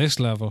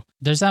level.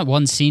 There's that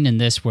one scene in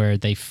this where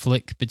they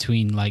flick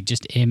between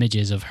just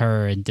images of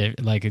her and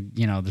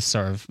the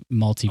sort of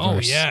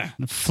multiverse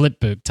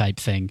flipbook type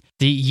thing.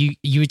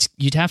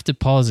 You'd have to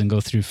pause and go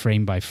through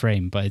frame by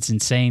frame, but it's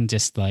insane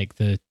just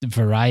the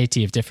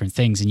variety of different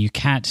things, and you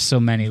catch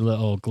so many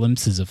little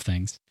glimpses of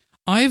things.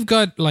 I've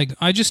got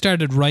I just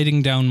started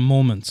writing down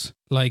moments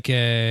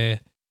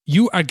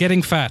you are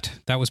getting fat.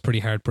 That was pretty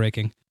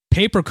heartbreaking.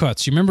 Paper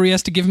cuts. You remember he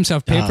has to give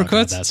himself paper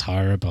cuts? God, that's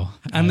horrible.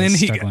 And I then was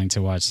struggling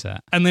to watch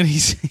that. And then he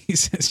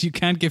says you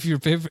can't give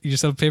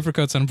yourself paper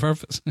cuts on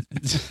purpose,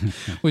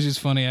 which is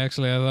funny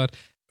actually. I thought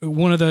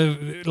one of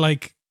the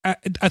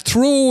a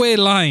throwaway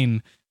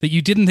line that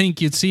you didn't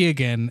think you'd see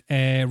again.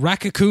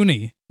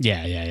 Raccacoonie.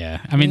 Yeah.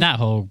 I mean that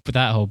whole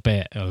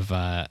bit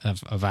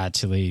of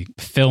actually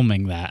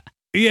filming that.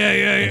 Yeah.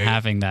 And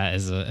having that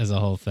as a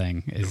whole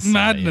thing is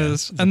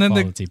madness. And then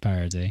quality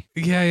parody.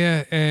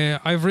 Yeah.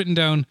 I've written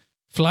down.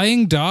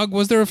 Flying dog?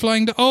 Was there a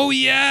flying dog? Oh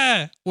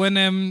yeah, when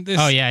this.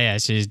 Oh yeah.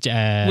 She's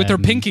with her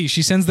pinky,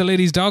 she sends the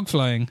lady's dog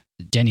flying.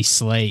 Jenny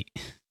Slate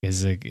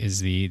is the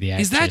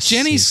actress. Is that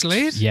Jenny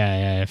Slate?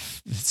 Yeah,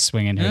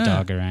 swinging her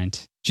dog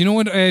around. Do you know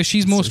what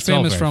she's most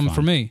famous from? Fun.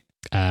 For me,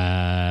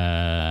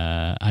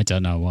 I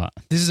don't know what.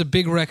 This is a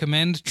big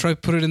recommend. Try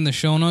put it in the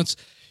show notes.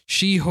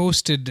 She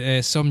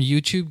hosted some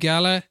YouTube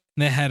gala.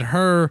 They had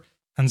her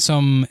and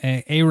some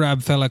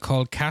Arab fella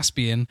called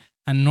Caspian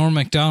and Norm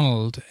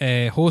Macdonald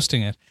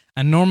hosting it.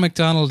 And Norm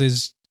Macdonald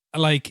is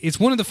it's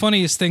one of the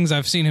funniest things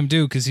I've seen him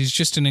do, because he's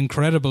just an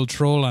incredible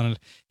troll on it.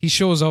 He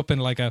shows up in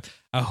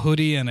a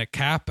hoodie and a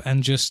cap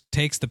and just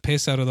takes the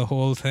piss out of the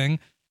whole thing,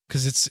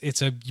 because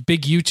it's a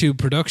big YouTube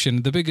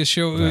production, the biggest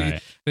show.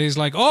 Right. He's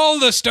like, all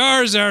the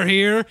stars are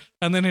here,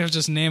 and then he'll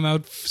just name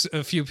out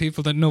a few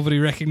people that nobody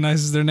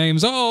recognizes their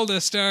names. All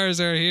the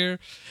stars are here.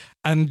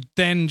 And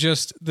then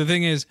just the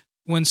thing is,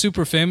 when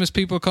super famous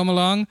people come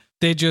along,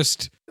 they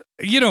just,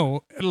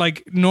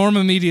 like Norm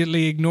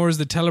immediately ignores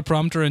the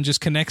teleprompter and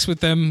just connects with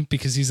them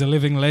because he's a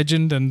living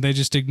legend, and they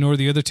just ignore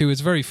the other two.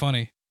 It's very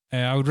funny.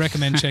 I would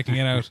recommend checking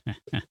it out.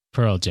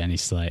 Poor old Jenny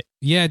Slate.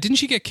 Yeah, didn't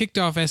she get kicked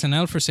off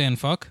SNL for saying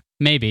fuck?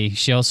 Maybe.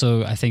 She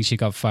also, I think she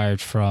got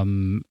fired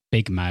from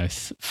Big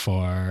Mouth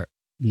for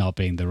not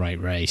being the right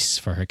race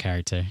for her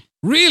character.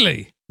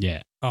 Really?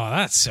 Yeah. Oh,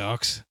 that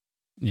sucks.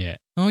 Yeah.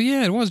 Oh,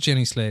 yeah, it was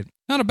Jenny Slate.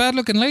 Not a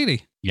bad-looking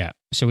lady. Yeah.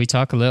 Shall we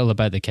talk a little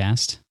about the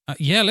cast?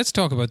 Yeah, let's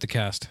talk about the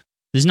cast.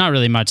 There's not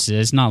really much.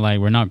 It's not like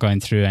we're not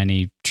going through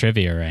any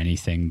trivia or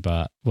anything,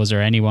 but was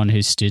there anyone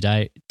who stood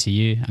out to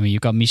you? I mean,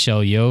 you've got Michelle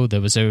Yeoh. It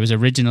was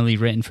originally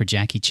written for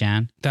Jackie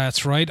Chan.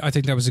 That's right. I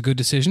think that was a good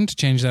decision to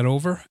change that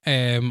over.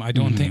 I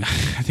don't think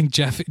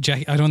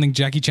I don't think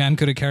Jackie Chan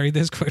could have carried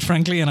this, quite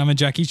frankly, and I'm a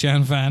Jackie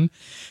Chan fan.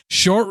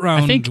 Short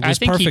Round was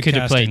perfect he could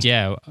have casting. played.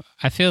 Yeah,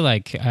 I feel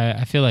like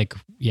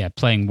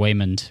playing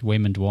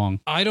Waymond Wong.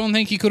 I don't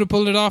think he could have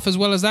pulled it off as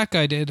well as that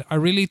guy did. I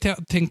really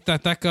think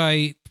that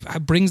guy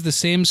brings the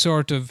same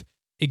sort of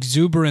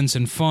exuberance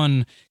and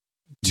fun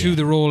to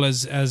the role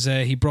as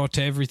he brought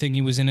to everything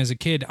he was in as a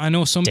kid. I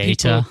know some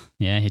Data. people...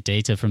 Yeah,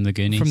 Data from the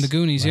Goonies. From the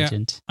Goonies,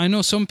 Legend. yeah. I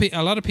know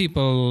a lot of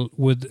people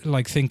would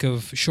like think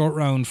of Short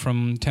Round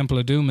from Temple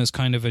of Doom as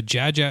kind of a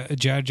Jar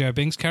Jar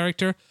Binks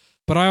character,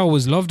 but I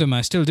always loved him.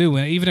 I still do.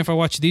 And even if I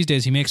watch it these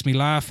days, he makes me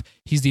laugh.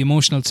 He's the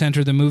emotional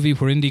center of the movie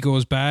where Indy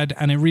goes bad,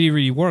 and it really,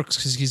 really works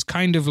because he's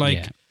kind of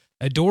like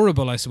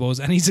adorable, I suppose,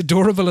 and he's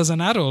adorable as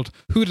an adult.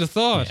 Who'd have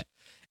thought? Yeah.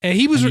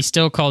 He's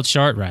still called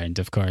Short Round,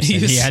 of course.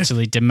 And he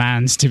actually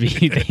demands to be.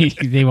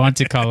 They want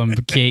to call him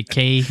Ke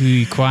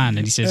Huy Quan,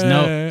 and he says,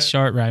 "No,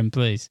 Short Round,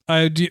 please."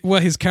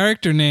 Well, his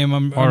character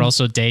name, or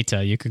also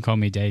Data. You can call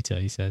me Data.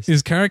 He says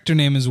his character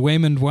name is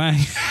Waymond Wang.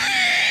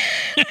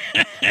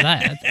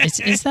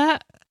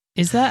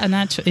 Is that an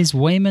actual? Is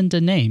Waymond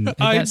a name?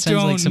 That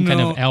sounds like some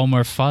kind of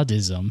Elmer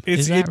Fuddism.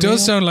 It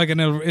does sound like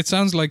it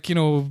sounds like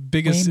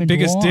biggest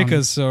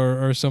Dickus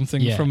or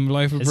something from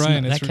Life of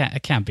Brian.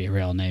 It can't be a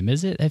real name,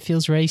 is it? It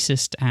feels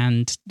racist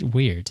and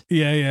weird.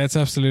 Yeah, it's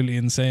absolutely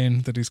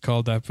insane that he's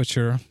called that. But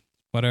sure,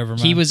 whatever. Man.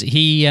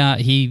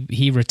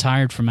 He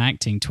retired from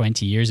acting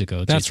 20 years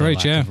ago. That's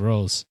right. Lack of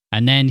roles,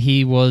 and then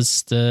he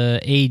was the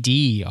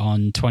AD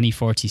on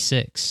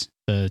 2046.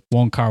 The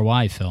Wong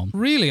Kar-wai film.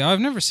 Really? I've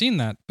never seen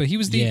that. But he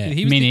was the...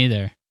 me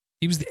neither.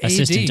 He was the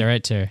assistant AD.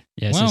 director.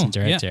 Yeah, wow, assistant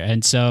director. Yeah.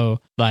 And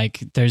so, like,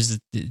 there's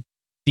the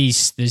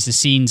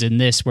scenes in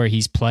this where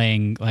he's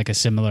playing like a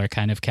similar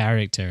kind of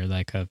character,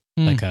 like a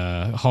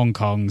Hong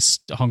Kong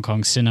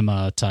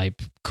cinema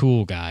type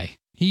cool guy.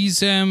 He's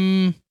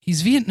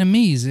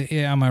Vietnamese,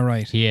 am I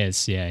right? He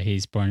is, yeah.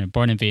 He's born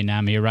in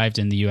Vietnam. He arrived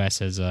in the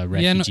US as a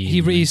refugee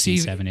in the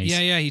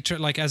 1970s. He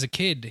like as a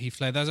kid he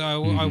fled. I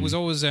was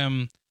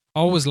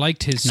always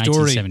liked his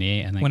story.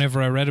 1978, I think.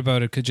 Whenever I read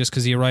about it, just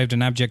because he arrived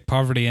in abject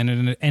poverty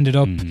and it ended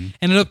up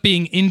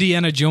being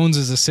Indiana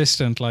Jones's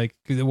assistant. Like,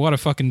 what a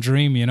fucking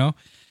dream,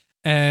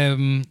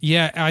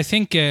 I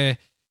think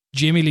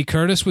Jamie Lee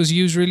Curtis was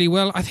used really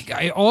well. I think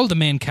all the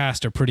main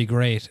cast are pretty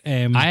great.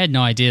 I had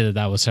no idea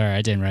that was her.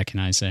 I didn't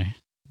recognize her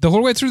the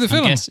whole way through the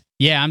film.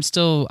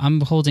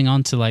 I'm holding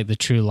on to like the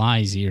True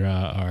Lies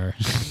era or.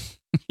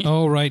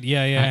 Oh right,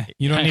 yeah.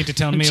 You don't need to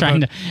tell me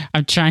about.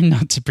 I'm trying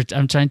to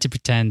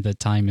pretend that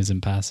time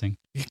isn't passing.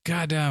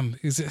 Goddamn,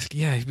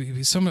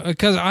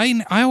 because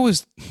I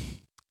always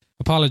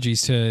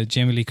apologies to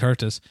Jamie Lee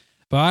Curtis,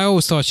 but I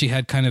always thought she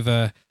had kind of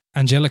a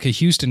Angelica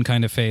Houston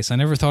kind of face. I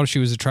never thought she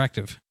was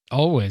attractive.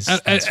 Always.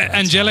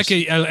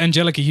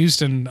 Angelica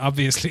Houston,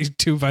 obviously,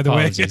 too, by the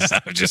way. Just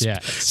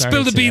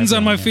spill the beans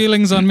on my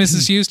feelings on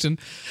Mrs. Houston.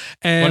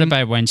 What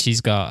about when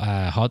she's got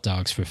hot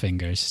dogs for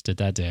fingers? Did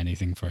that do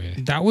anything for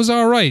you? That was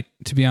all right,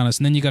 to be honest.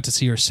 And then you got to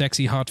see her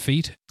sexy hot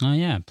feet. Oh,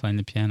 yeah, playing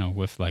the piano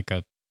with like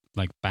a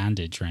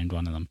bandage around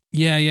one of them.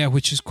 Yeah,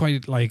 which is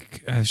quite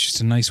it's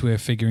just a nice way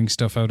of figuring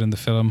stuff out in the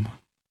film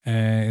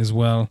as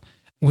well.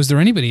 Was there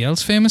anybody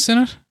else famous in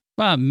it?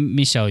 Well,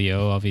 Michelle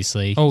Yeoh,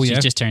 obviously. Oh, yeah.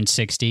 She's just turned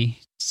 60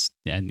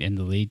 in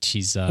the lead.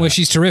 She's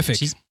she's terrific.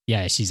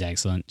 She's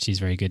excellent. She's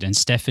very good. And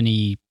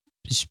Stephanie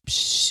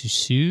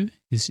Hsu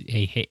is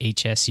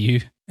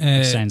HSU.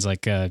 Sounds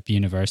like a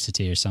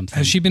university or something.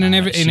 Has she been in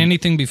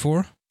anything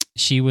before?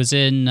 She was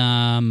in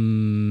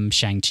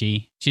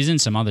Shang-Chi. She's in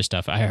some other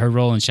stuff. Her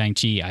role in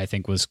Shang-Chi, I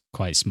think, was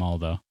quite small,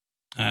 though.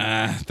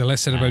 The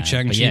less said about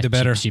Shang-Chi, the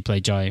better. She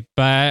played Joy.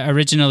 But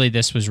originally,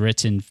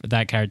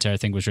 that character, I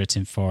think, was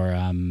written for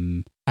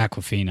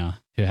Awkwafina,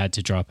 who had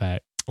to drop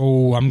out.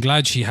 Oh, I'm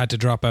glad she had to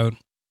drop out.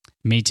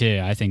 Me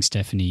too. I think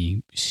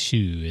Stephanie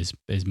Hsu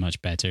is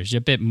much better. She's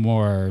a bit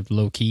more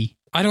low-key.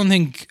 I don't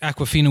think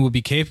Awkwafina would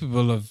be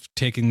capable of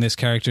taking this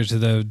character to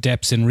the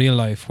depths in real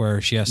life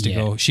where she has to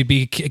go. She'd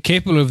be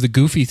capable of the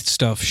goofy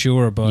stuff,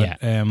 sure,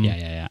 but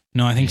yeah.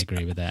 No, I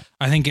agree with that.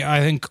 I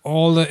think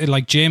all the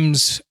like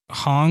James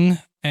Hong,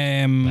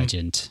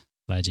 legend.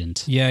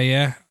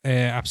 Yeah,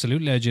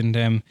 absolute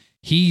legend.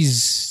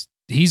 He's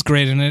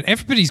great in it.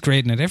 Everybody's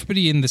great in it.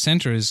 Everybody in the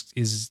center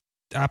is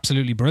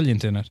absolutely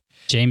brilliant in it.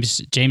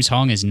 James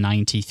Hong is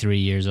 93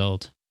 years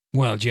old.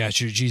 Well, yeah,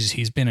 Jesus,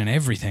 he's been in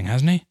everything,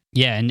 hasn't he?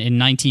 Yeah, and in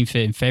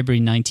February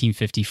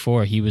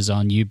 1954, he was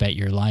on You Bet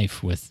Your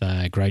Life with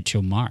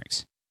Groucho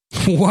Marx.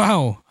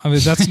 Wow. I mean,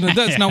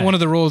 that's not one of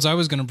the roles I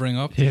was going to bring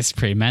up. It's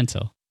pretty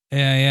mental.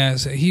 Yeah.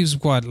 So he was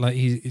what, like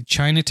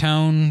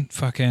Chinatown,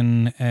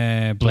 fucking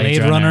Blade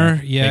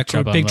Runner. Yeah,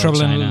 Big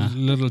Trouble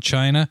in Little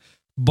China.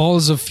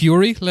 Balls of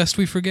Fury, lest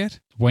we forget.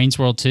 Wayne's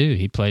World 2,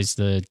 he plays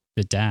the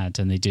dad,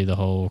 and they do the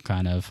whole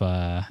kind of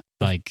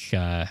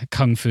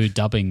kung fu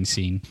dubbing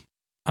scene.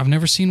 I've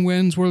never seen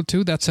Wayne's World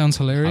 2. That sounds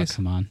Oh, hilarious.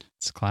 come on.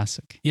 It's a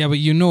classic. Yeah, but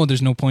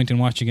there's no point in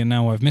watching it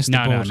now. I've missed the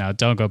boat. No.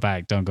 Don't go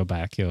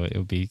back.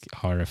 You'll be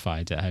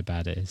horrified at how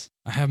bad it is.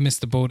 I have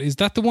missed the boat. Is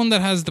that the one that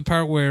has the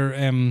part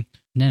where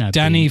No,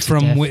 Danny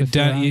from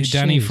Danny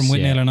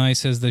Whitnell and I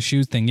says the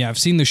shoes thing? Yeah, I've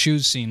seen the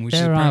shoes scene, which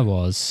I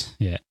was.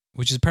 Yeah.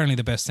 which is apparently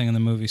the best thing in the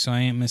movie, so I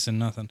ain't missing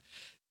nothing.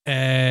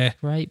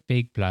 Right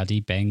big bloody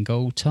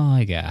Bengal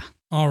tiger.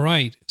 All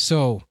right.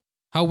 So,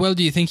 how well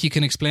do you think you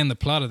can explain the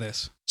plot of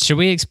this? Should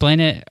we explain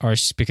it, or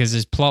because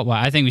there's plot? Well,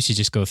 I think we should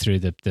just go through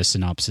the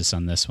synopsis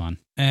on this one.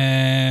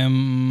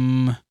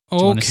 Okay. Do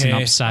you want to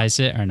synopsize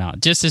it or not?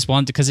 Just this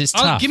one, because it's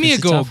tough. Give me a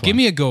It's go. tough Give one.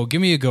 me a go.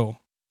 Give me a go.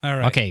 All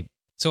right. Okay.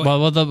 So, Well,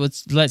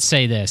 let's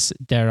say this.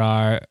 There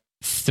are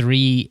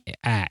 3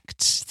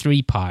 acts,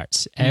 3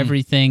 parts.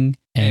 Everything,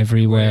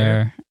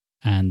 everywhere,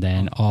 and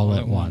then all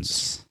at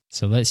once.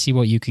 So let's see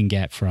what you can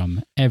get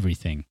from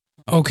everything.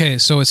 okay.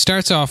 So it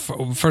starts off.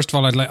 First of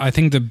all, I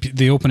think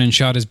the opening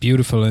shot is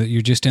beautiful.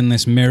 You're just in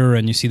this mirror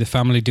and you see the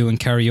family doing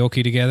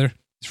karaoke together.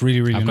 It's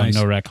really, really I've got nice.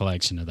 no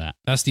recollection of that.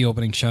 That's the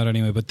opening shot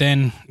anyway. But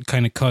then it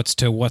kind of cuts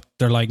to what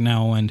they're like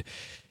now. And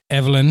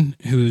Evelyn,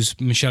 who's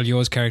Michelle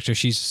Yeoh's character,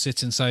 she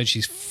sits inside.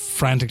 She's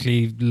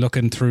frantically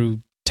looking through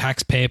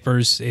tax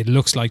papers. It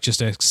looks like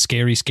just a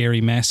scary,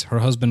 scary mess. Her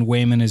husband,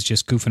 Wayman, is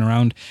just goofing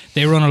around.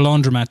 They run a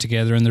laundromat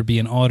together and they're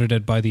being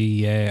audited by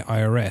the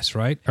IRS,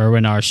 right?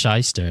 Erwin R.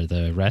 Shyster,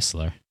 the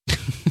wrestler.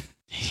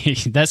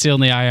 That's the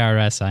only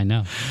IRS I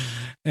know.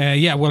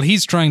 Yeah, well,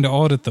 he's trying to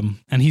audit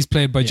them. And he's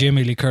played by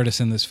Jamie Lee Curtis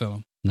in this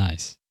film.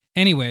 Nice.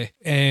 Anyway,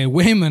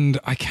 Wayman,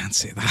 I can't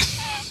say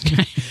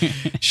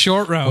that.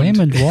 Short Round.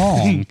 Wayman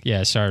Wong.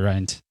 Yeah, short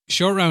round.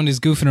 Short Round is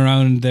goofing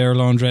around their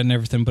laundrette and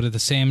everything, but at the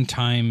same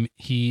time,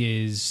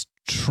 he is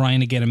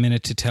trying to get a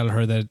minute to tell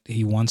her that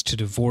he wants to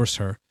divorce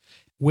her.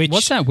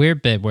 What's that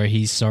weird bit where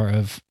he's sort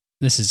of...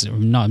 This is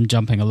not... I'm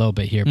jumping a little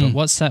bit here, but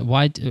what's that?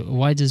 Why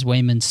does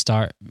Wayman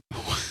start...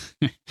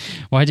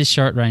 Why does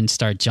Short Round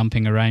start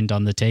jumping around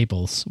on the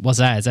tables? What's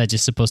that? Is that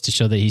just supposed to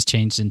show that he's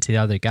changed into the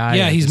other guy?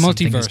 Yeah, he's multiversed.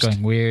 Something is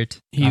going weird.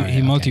 He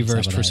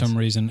multiversed for some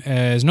reason.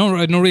 There's no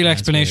real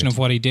explanation of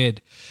what he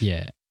did.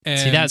 Yeah.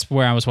 See, that's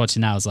where I was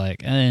watching that. I was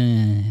like,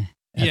 at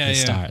the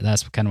start.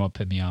 That's kind of what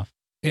put me off.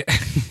 It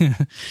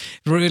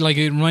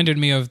reminded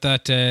me of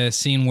that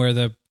scene where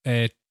the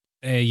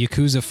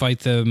Yakuza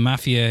fight the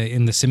mafia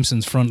in the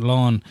Simpsons front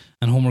lawn,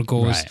 and Homer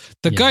goes,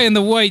 "The guy in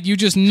the white, you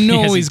just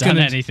know he's done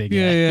gonna anything."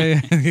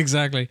 Yeah,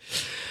 exactly.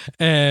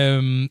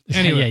 Anyway,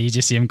 yeah, you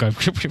just see him going.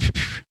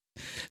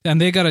 And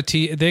they got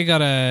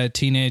a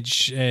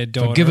teenage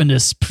daughter.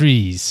 Forgiveness,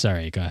 please.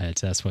 Sorry, go ahead.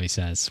 That's what he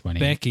says when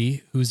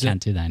Becky, he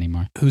can't do that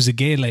anymore. Who's a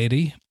gay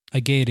lady,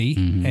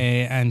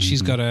 and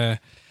she's got a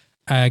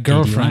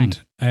girlfriend,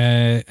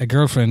 a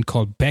girlfriend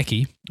called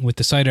Becky with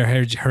the side of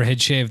her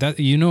head shaved. That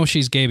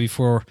she's gay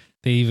before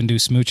they even do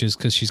smooches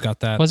because she's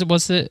got that.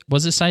 Was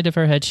the side of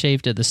her head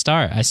shaved at the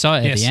start? I saw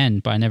it at the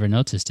end, but I never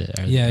noticed it.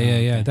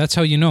 Yeah. That's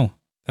how you know.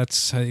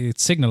 That's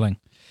it's signaling.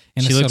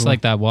 She looks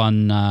like that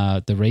one,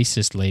 the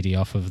racist lady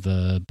off of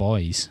The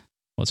Boys.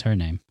 What's her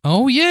name?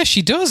 Oh yeah,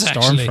 she does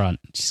actually. Stormfront.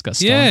 She's got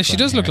Stormfront. Yeah, she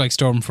does hair. look like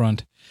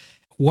Stormfront.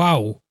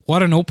 Wow,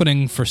 what an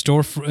opening for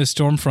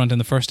Stormfront in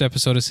the first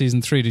episode of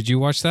season 3. Did you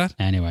watch that?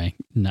 Anyway,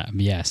 no,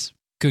 yes.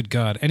 Good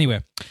God.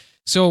 Anyway,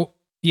 so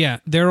yeah,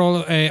 they're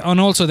all, and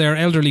also their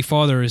elderly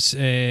father is,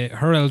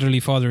 her elderly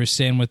father is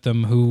staying with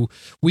them, who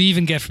we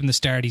even get from the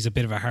start, he's a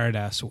bit of a hard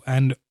ass.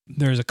 And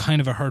there's a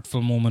kind of a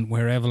hurtful moment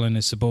where Evelyn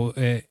is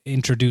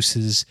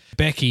introduces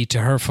Becky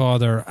to her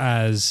father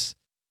as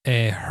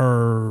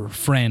her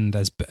friend,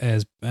 as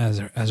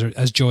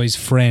Joy's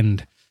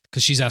friend.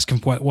 Because she's asking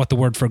what the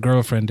word for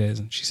girlfriend is,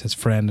 and she says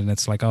friend, and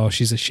it's like, oh,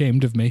 she's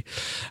ashamed of me.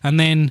 And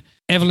then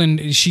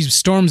Evelyn, she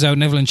storms out,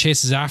 and Evelyn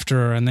chases after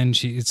her, and then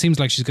it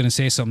seems like she's going to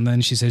say something. Then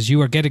she says, "You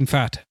are getting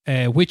fat,"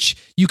 which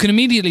you can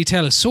immediately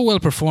tell is so well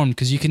performed,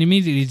 because you can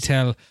immediately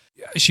tell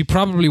she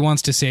probably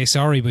wants to say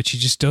sorry, but she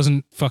just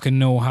doesn't fucking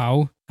know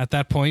how at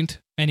that point.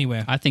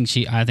 Anyway, I think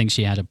she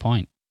had a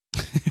point.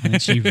 I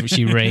think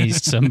she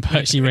raised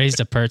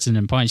a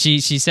pertinent point. She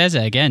says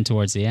it again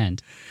towards the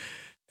end.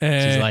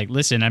 She's like,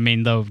 listen, I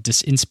mean, though,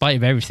 just in spite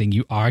of everything,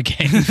 you are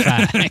getting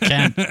fat.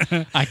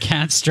 I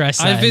can't stress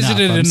that I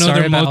visited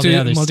enough.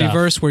 another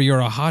multiverse where you're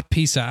a hot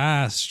piece of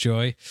ass,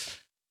 Joy.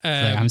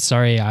 I'm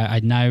sorry, I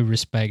now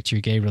respect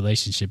your gay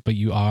relationship, but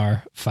you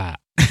are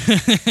fat.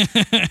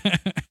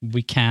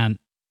 We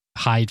can't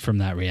hide from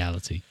that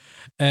reality.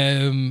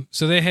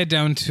 So they head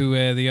down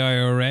to the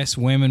IRS.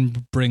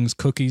 Wayman brings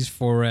cookies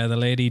for the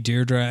lady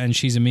Deirdre, and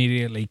she's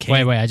immediately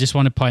Wait, I just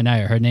want to point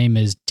out her name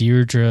is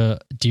Deirdre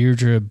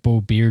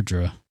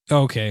Beaubeardre.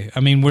 Okay,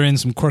 I mean, we're in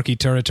some quirky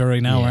territory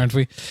now, aren't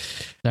we?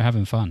 They're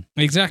having fun.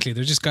 Exactly,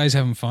 they're just guys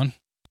having fun.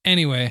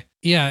 Anyway,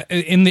 yeah,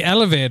 in the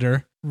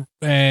elevator,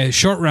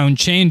 Short Round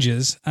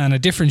changes, and a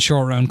different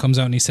Short Round comes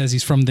out, and he says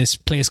he's from this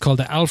place called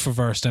the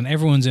Alphaverse, and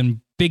everyone's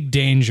in big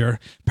danger.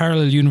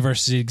 Parallel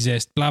universes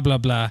exist, blah blah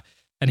blah.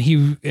 And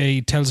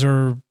he tells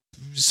her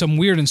some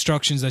weird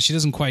instructions that she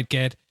doesn't quite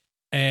get,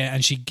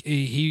 and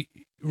he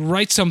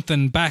writes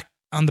something back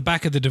on the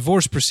back of the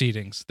divorce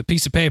proceedings, the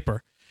piece of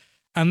paper.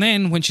 And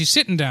then when she's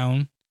sitting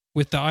down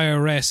with the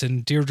IRS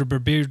and Deirdre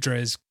Beaubeardre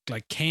is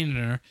like caning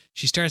her,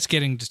 she starts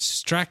getting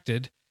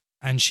distracted,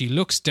 and she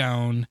looks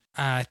down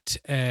at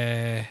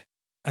the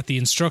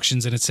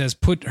instructions, and it says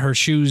put her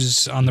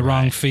shoes on the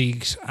wrong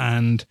feet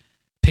and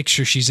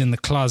picture she's in the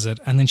closet,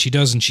 and then she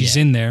does, and she's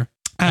in there.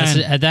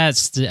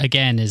 That's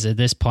again, is at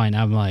this point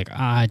I'm like,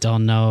 I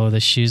don't know,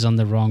 the shoes on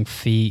the wrong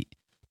feet.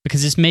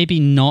 Because it's maybe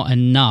not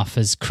enough,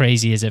 as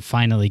crazy as it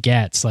finally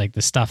gets, like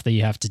the stuff that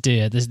you have to do.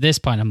 At this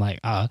point, I'm like,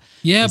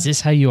 is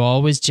this how you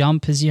always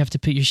jump, is you have to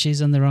put your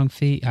shoes on the wrong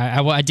feet?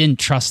 I didn't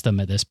trust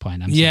them at this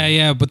point.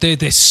 But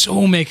they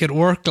so make it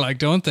work, like,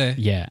 don't they?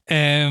 Yeah.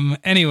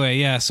 Anyway,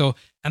 yeah, so,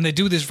 and they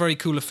do this very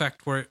cool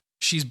effect where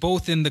she's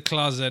both in the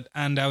closet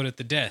and out at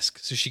the desk.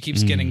 So she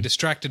keeps getting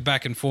distracted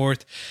back and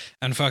forth,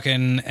 and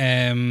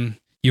fucking...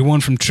 Your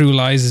one from True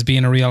Lies is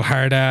being a real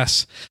hard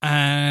ass.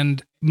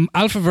 And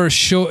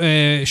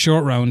Alphaverse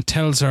Short Round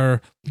tells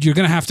her, you're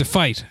going to have to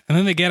fight. And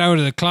then they get out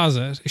of the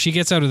closet. She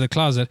gets out of the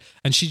closet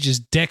and she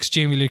just decks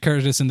Jamie Lee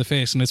Curtis in the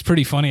face. And it's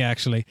pretty funny,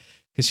 actually.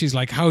 Because she's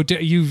like, how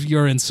dare you?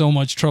 You're in so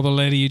much trouble,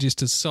 lady. You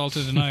just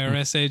assaulted an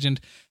IRS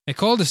agent. They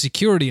call the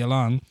security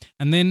along.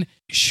 And then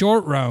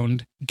Short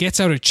Round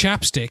gets out a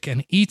chapstick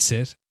and eats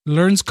it.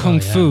 Learns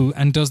kung fu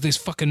and does this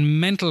fucking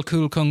mental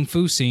cool kung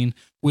fu scene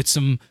with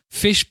some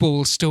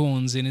fishbowl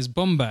stones in his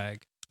bum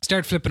bag.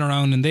 Start flipping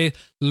around, and they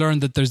learn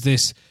that there's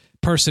this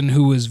person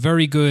who was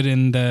very good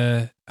in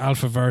the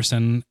Alphaverse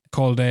and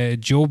called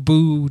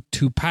Jobu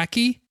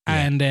Tupaki,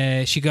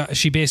 and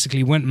she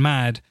basically went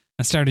mad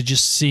and started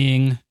just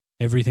seeing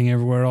everything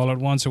everywhere all at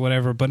once or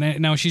whatever. But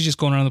now she's just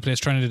going around the place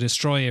trying to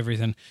destroy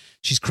everything.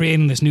 She's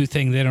creating this new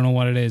thing. They don't know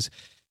what it is.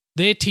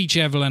 They teach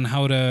Evelyn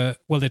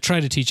they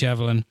try to teach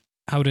Evelyn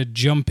how to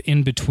jump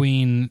in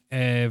between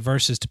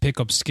verses to pick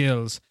up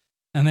skills.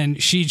 And then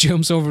she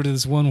jumps over to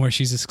this one where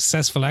she's a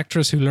successful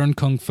actress who learned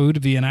kung fu to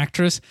be an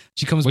actress.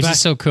 She comes back. Which is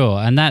so cool.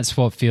 And that's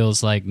what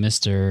feels like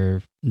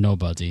Mr.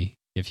 Nobody,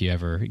 if you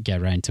ever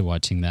get around to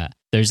watching that.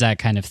 There's that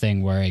kind of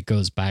thing where it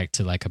goes back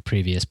to like a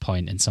previous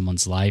point in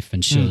someone's life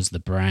and shows the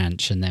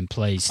branch and then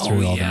plays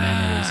through all the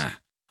memories.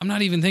 I'm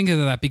not even thinking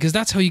of that, because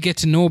that's how you get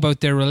to know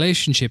about their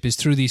relationship, is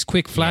through these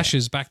quick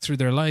flashes back through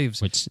their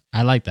lives. Which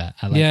I like that.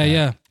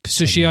 Yeah.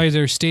 So she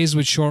either stays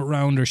with Short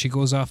Round or she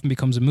goes off and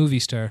becomes a movie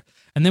star.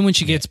 And then when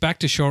she gets back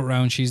to Short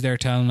Round, she's there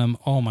telling him,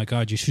 oh my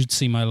God, you should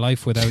see my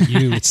life without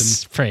you.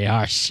 It's pretty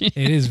harsh. It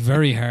is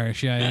very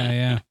harsh.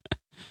 Yeah.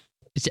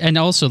 And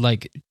also,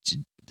 like,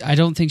 I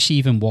don't think she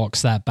even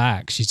walks that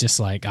back. She's just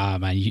like,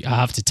 man, I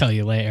have to tell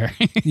you later.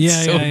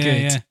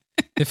 Yeah.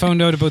 They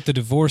found out about the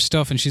divorce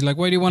stuff, and she's like,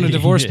 why do you want to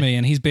divorce me?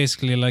 And he's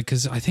basically like,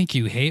 because I think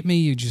you hate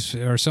me,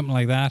 or something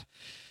like that.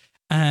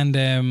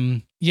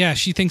 And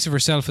she thinks of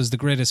herself as the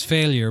greatest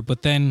failure,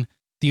 but then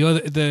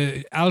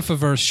the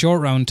Alphaverse Short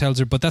Round tells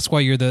her, but that's why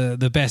you're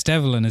the best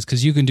Evelyn, is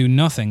because you can do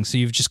nothing, so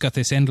you've just got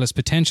this endless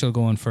potential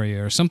going for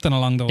you, or something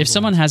along those lines. If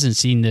someone hasn't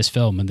seen this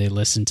film and they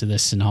listen to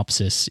this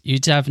synopsis,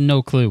 you'd have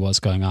no clue what's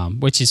going on,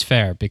 which is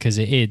fair, because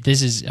what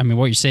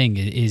you're saying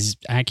is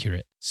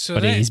accurate.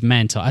 But it is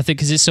mental. I think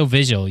because it's so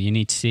visual, you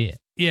need to see it.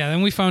 Yeah,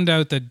 then we found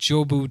out that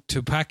Jobu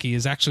Tupaki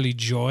is actually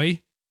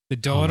Joy, the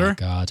daughter. Oh my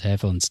God,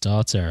 Evelyn's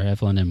daughter.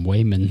 Evelyn and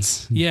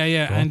Wayman's Yeah,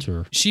 daughter.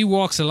 And she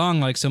walks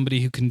along like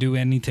somebody who can do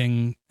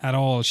anything at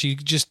all. She's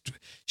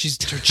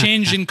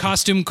changing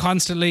costume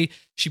constantly.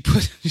 She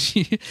puts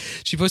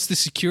the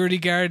security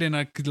guard in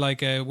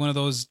one of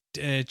those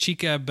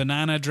chica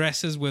banana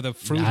dresses with a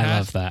fruit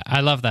hat. I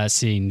love that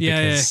scene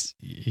because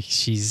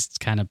she's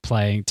kind of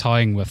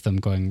toying with them,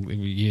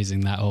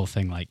 using that whole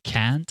thing like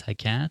I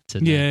can't.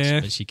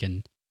 And but she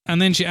can. And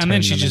then she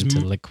just into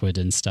liquid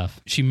and stuff.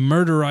 She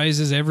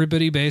murderizes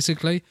everybody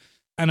basically.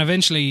 And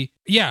eventually,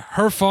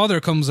 her father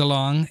comes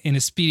along in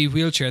a speedy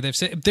wheelchair. They've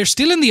said they're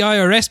still in the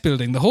IRS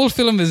building. The whole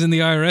film is in the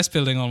IRS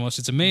building almost.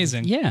 It's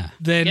amazing. Yeah.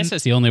 I guess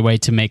that's the only way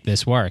to make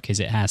this work,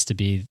 is it has to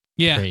be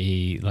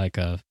pretty like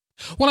a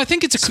I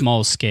think it's a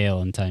small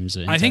scale in terms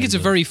of. I think it's a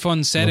very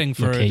fun setting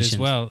for it as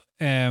well.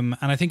 And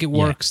I think it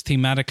works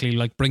thematically,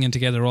 like bringing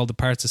together all the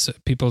parts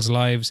of people's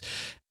lives.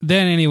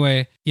 Then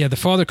anyway, the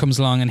father comes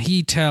along and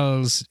he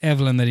tells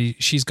Evelyn that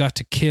she's got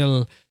to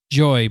kill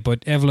Joy,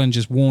 but Evelyn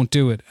just won't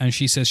do it, and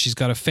she says she's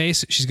going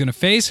to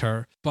face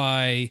her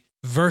by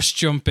verse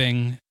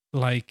jumping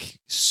like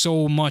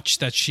so much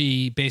that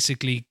she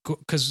basically,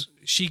 because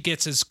she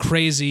gets as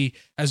crazy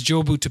as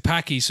Jobu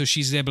Tupaki, so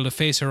she's able to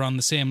face her on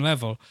the same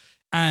level.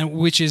 and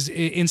which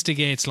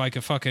instigates like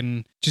a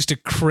fucking just a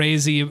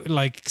crazy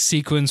like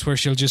sequence where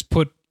she'll just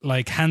put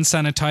like hand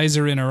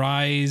sanitizer in her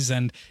eyes,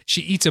 and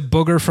she eats a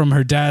booger from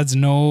her dad's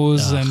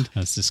nose. Ugh, And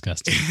that's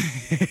disgusting.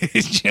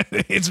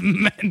 it's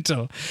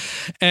mental.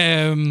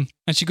 And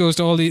she goes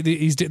to all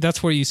these.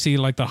 That's where you see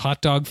like the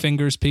hot dog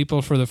fingers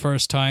people for the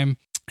first time.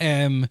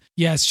 Yeah,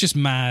 it's just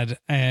mad.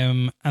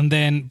 And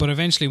then, but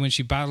eventually, when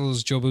she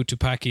battles Jobu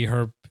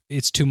Tupaki,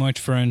 it's too much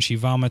for her, and she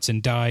vomits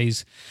and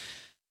dies.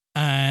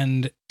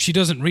 And she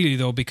doesn't really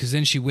though, because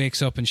then she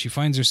wakes up and she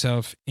finds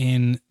herself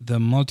in the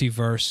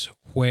multiverse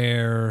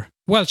where,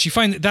 well, she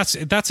finds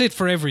that's it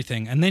for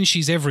everything, and then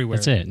she's everywhere.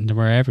 That's it. And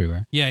we're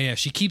everywhere. Yeah.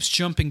 She keeps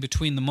jumping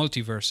between the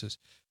multiverses.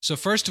 So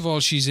first of all,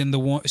 she's in the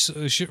one.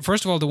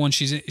 First of all, the one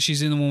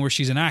she's in the one where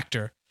she's an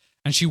actor,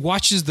 and she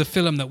watches the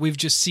film that we've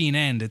just seen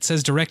end. It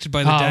says directed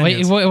by the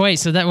Daniels. Wait.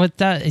 So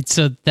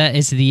that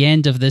is the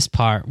end of this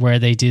part where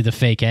they do the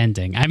fake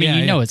ending. I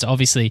mean, it's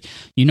obviously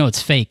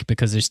it's fake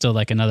because there's still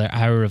like another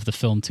hour of the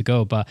film to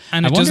go. But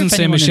and I it wonder doesn't if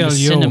say anyone Michelle in the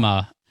Yeoh.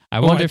 cinema. I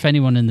wonder if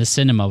anyone in the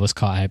cinema was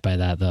caught out by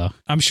that though.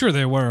 I'm sure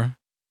they were.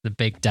 The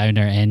big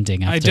downer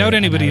ending. I doubt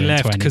anybody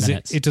left because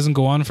it doesn't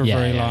go on for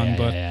very long.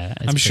 But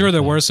I'm sure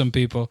there were some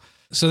people.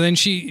 So then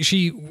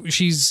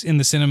she's in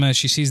the cinema.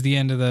 She sees the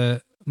end of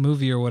the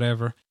movie or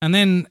whatever, and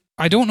then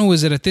I don't know,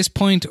 is it at this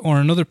point or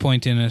another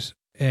point in it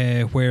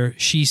where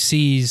she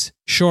sees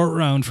Short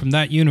Round from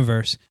that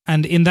universe,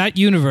 and in that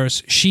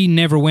universe she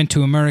never went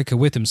to America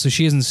with him, so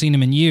she hasn't seen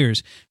him in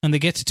years, and they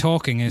get to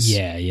talking.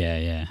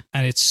 Yeah.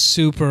 And it's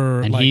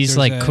super. And he's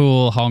like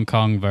cool Hong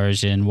Kong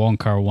version Wong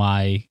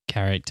Kar-wai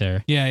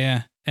character.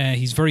 Yeah.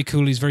 He's very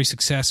cool. He's very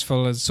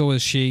successful, and so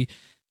is she.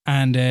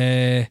 And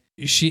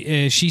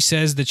she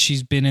says that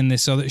she's been in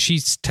this other. She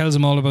tells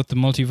him all about the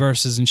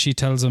multiverses, and she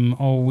tells him,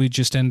 "Oh, we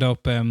just end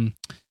up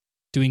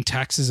doing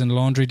taxes and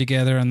laundry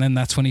together." And then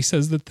that's when he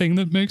says the thing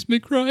that makes me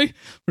cry,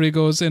 where he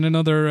goes, "In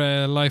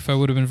another life, I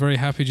would have been very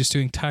happy just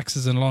doing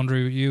taxes and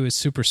laundry with you." Is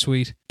super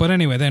sweet. But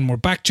anyway, then we're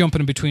back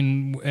jumping in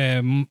between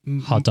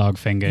hot dog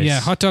fingers. Yeah,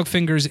 hot dog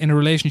fingers in a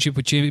relationship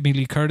with Jamie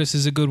Lee Curtis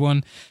is a good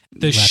one.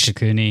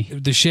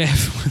 Raccacoonie. The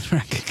chef with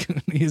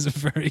Raccacoonie is a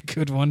very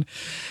good one.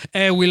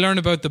 We learn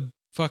about the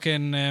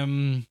fucking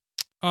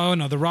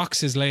the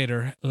rocks is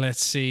later.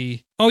 Let's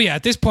see. Oh yeah,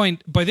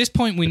 by this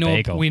point we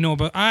know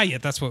about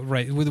that's what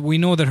right. We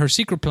know that her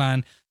secret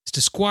plan is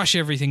to squash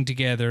everything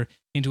together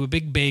into a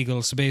big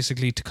bagel, so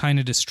basically to kind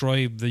of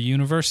destroy the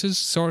universes,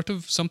 sort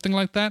of something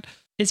like that.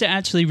 Is it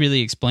actually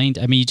really explained?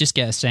 I mean, you just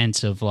get a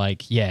sense of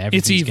like,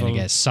 everything's going to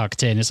get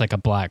sucked in. It's like a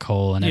black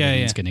hole, and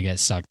everything's going to get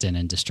sucked in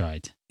and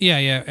destroyed.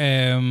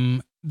 Yeah.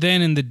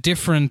 Then in the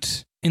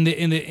different. In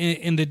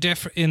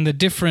the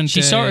different,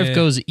 she sort of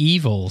goes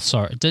evil.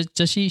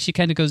 Does she? She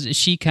kind of goes.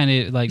 She kind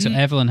of like. So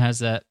Evelyn has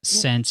that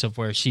sense of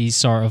where she's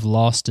sort of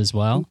lost as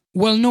well.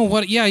 Well, no.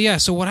 What? Yeah.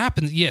 So what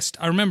happens? Yes,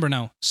 I remember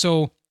now.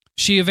 So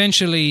she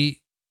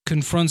eventually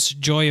confronts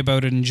Joy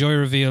about it, and Joy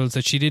reveals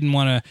that she didn't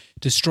want to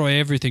destroy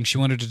everything. She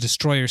wanted to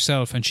destroy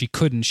herself, and she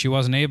couldn't. She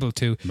wasn't able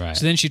to. Right.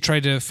 So then she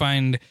tried to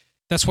find.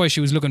 That's why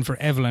she was looking for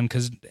Evelyn,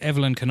 because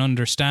Evelyn can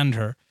understand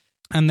her.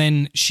 And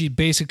then she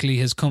basically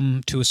has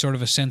come to a sort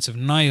of a sense of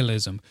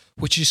nihilism,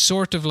 which is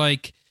sort of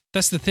like,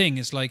 that's the thing,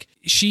 is like,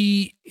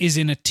 she is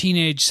in a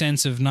teenage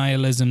sense of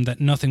nihilism that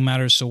nothing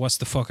matters, so what's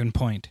the fucking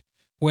point?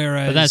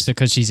 Whereas... But that's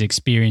because she's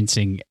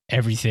experiencing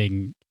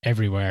everything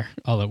everywhere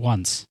all at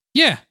once.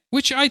 Yeah,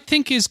 which I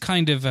think is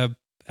kind of a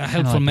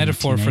helpful like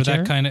metaphor for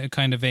that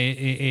kind of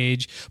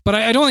age. But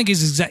I don't think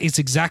it's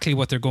exactly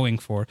what they're going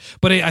for.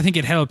 But I think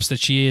it helps that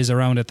she is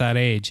around at that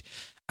age.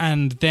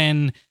 And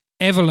then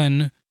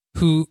Evelyn,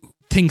 who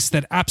thinks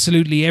that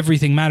absolutely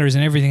everything matters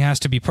and everything has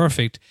to be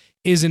perfect,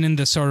 isn't in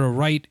the sort of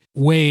right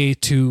way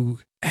to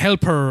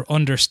help her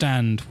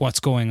understand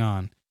what's going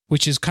on,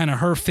 which is kind of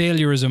her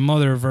failure as a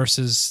mother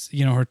versus,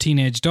 her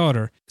teenage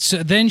daughter.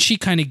 So then she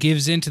kind of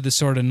gives into the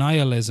sort of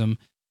nihilism.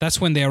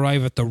 That's when they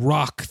arrive at the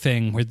rock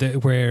thing where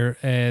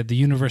the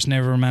universe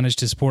never managed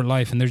to support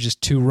life, and they're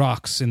just two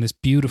rocks in this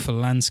beautiful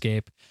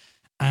landscape.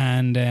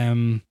 And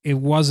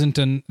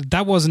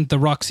that wasn't the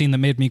rock scene that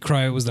made me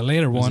cry. It was the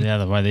later one.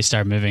 Yeah, where they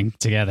start moving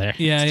together.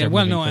 Yeah.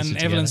 Well, no, and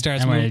Evelyn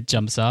starts where it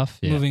jumps off,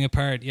 moving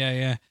apart.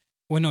 Yeah.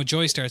 Well, no,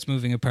 Joy starts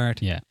moving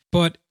apart. Yeah,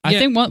 but I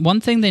think one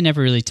thing they never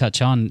really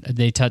touch on.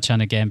 They touch on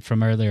again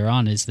from earlier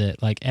on is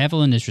that like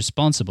Evelyn is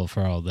responsible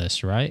for all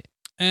this, right?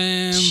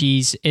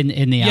 She's in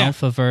the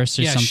Alphaverse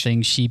or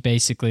something. She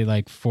basically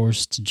like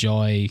forced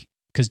Joy.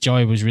 Because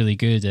Joy was really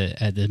good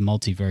at the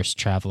multiverse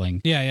traveling.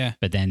 Yeah.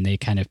 But then they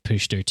kind of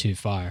pushed her too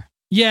far.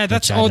 Yeah,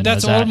 that's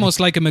almost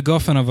like a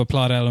MacGuffin of a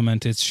plot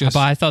element. It's just.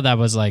 But I thought that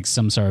was like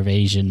some sort of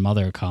Asian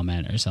mother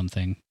comment or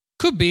something.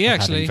 Could be,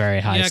 actually. Having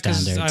very high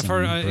standards I've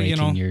heard, and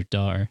breaking your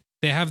daughter.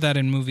 They have that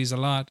in movies a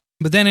lot.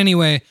 But then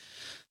anyway,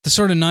 the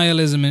sort of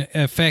nihilism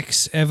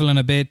affects Evelyn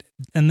a bit.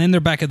 And then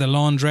they're back at the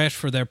laundrette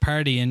for their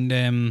party,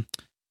 and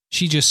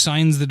she just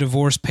signs the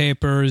divorce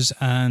papers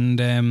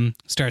and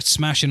starts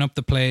smashing up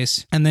the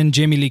place. And then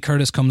Jamie Lee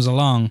Curtis comes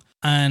along.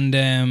 And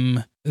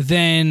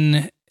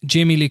then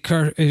Jamie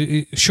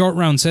Lee Short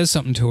Round says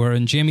something to her,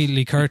 and Jamie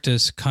Lee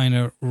Curtis kind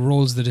of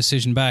rolls the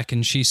decision back,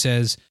 and she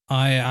says,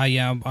 I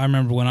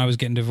remember when I was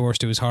getting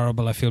divorced, it was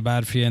horrible. I feel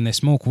bad for you. And they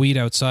smoke weed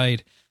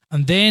outside.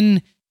 And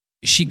then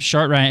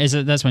Short Round,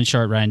 that's when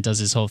Short Round does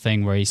his whole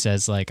thing where he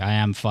says, like, I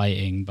am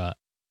fighting, but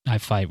I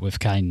fight with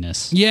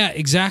kindness. Yeah,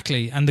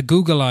 exactly. And the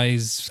Google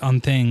eyes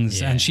on things.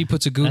 Yeah. And she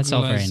puts a Google eyes. That's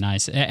all very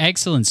nice.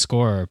 Excellent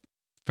score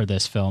for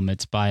this film.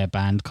 It's by a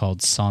band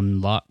called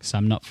Sun Lux.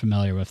 I'm not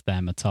familiar with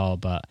them at all,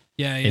 but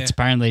it's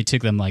apparently it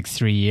took them like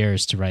 3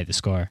 years to write the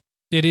score.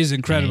 It is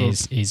incredible.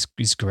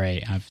 He's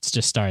great. I've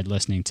just started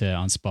listening to it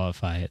on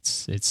Spotify.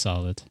 It's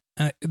solid.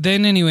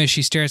 Then anyway,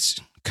 she starts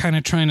kind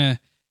of trying to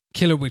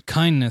kill it with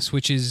kindness,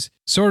 which is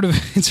sort of,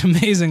 it's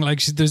amazing.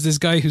 Like there's this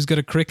guy who's got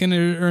a crick in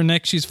her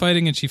neck she's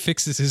fighting, and she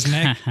fixes his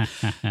neck.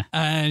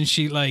 And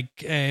she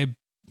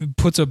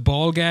puts a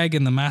ball gag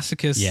in the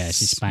masochist's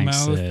she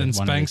spanks mouth and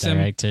spanks one of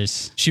the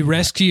directors. Him. She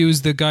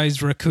rescues the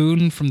guy's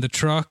raccoon from the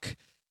truck.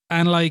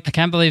 And I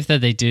can't believe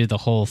that they do the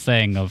whole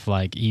thing of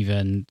like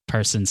even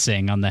person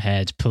sitting on the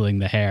head, pulling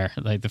the hair,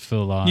 like the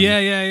full on.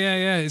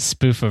 Yeah.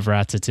 Spoof of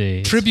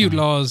Ratatouille. Tribute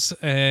laws.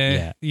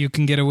 You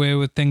can get away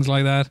with things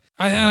like that.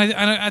 And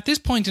at this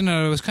point in it,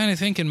 I was kind of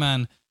thinking,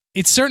 man,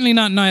 it's certainly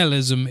not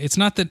nihilism. It's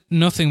not that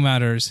nothing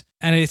matters.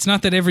 And it's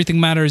not that everything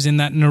matters in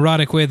that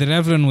neurotic way that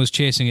Evelyn was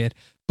chasing it.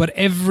 But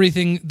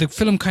the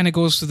film kind of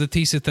goes to the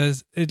thesis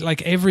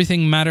that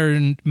everything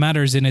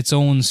matters in its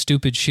own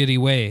stupid, shitty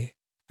way.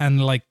 And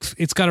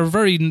it's got a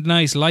very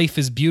nice life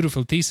is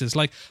beautiful thesis.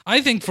 Like, I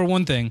think for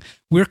one thing,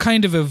 we're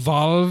kind of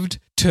evolved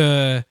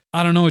to,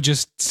 I don't know,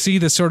 just see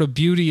the sort of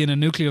beauty in a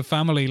nuclear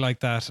family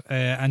like that,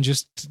 and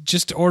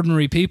just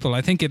ordinary people.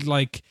 I think it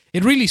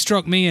really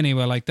struck me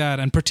anyway like that,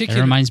 and particularly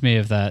it reminds me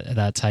of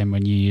that time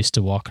when you used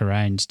to walk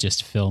around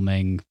just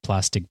filming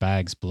plastic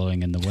bags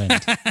blowing in the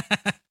wind.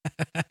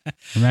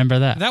 Remember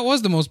that? That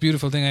was the most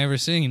beautiful thing I ever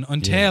seen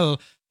until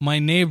my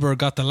neighbor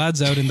got the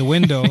lads out in the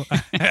window,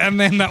 and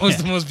then that was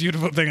the most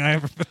beautiful thing I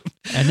ever filmed.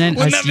 And then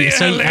wouldn't that be a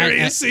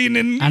hilarious scene?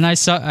 And I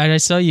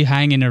saw you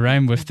hanging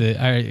around with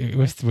the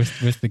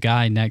with the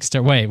guy next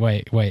door.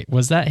 Wait,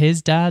 was that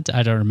his dad?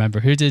 I don't remember.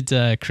 Who did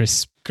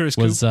Chris? Chris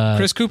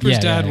dad Cooper's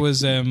dad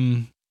was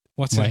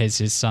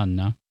his son?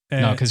 No,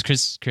 because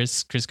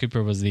Chris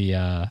Cooper was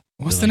the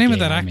what's the name of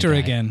that actor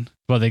again?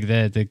 Well, the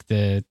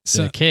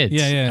kid.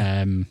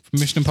 Yeah.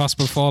 Mission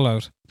Impossible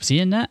Fallout. Was he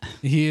in that?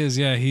 He is,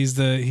 yeah. He's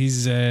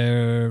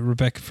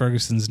Rebecca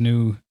Ferguson's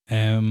new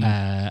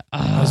husband.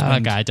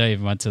 Okay, I don't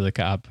even want to look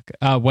it up.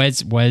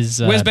 Wes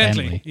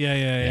Bentley.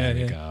 Yeah. There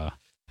we go.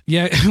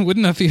 Yeah,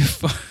 wouldn't that be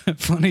a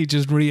funny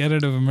just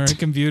re-edit of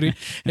American Beauty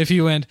if he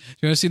went, do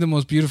you want to see the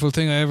most beautiful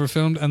thing I ever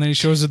filmed? And then he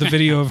shows her the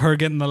video of her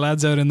getting the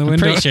lads out in the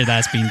window. I'm pretty sure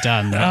that's been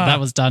done. That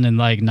was done in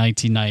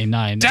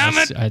 1999. Damn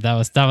it!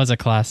 That was a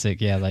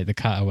classic, yeah, like the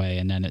cutaway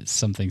and then it's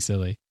something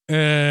silly.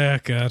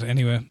 God,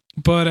 anyway.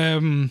 But,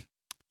 and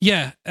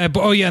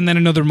then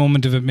another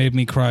moment of it made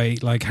me cry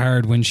like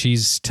hard when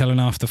she's telling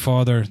off the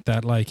father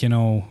that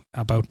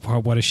about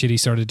what a shitty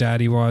sort of dad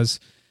he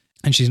was,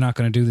 and she's not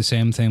going to do the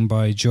same thing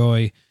by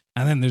Joy.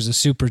 And then there's a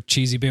super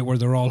cheesy bit where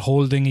they're all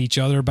holding each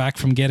other back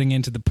from getting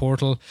into the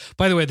portal.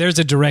 By the way, there's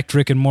a direct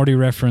Rick and Morty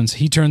reference.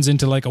 He turns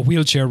into like a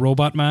wheelchair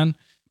robot man.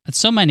 And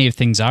so many of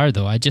things are,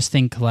 though. I just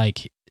think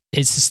it's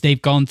just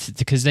they've gone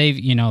because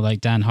they've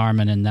like Dan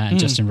Harmon and that and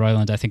Justin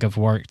Roiland, I think have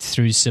worked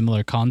through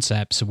similar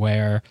concepts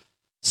where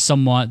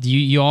somewhat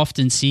you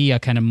often see a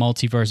kind of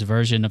multiverse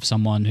version of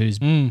someone who's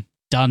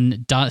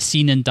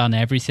seen and done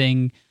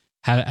everything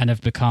and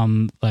have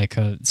become like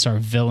a sort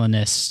of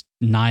villainous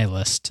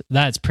nihilist.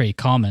 That's pretty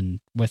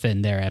common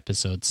within their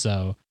episodes,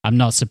 so I'm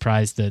not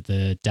surprised that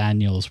the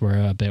Daniels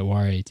were a bit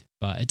worried,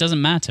 but it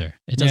doesn't matter.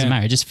 It doesn't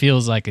matter. It just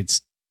feels like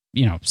it's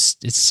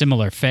it's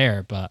similar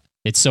fare, but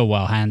it's so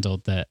well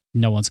handled that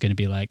no one's going to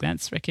be like,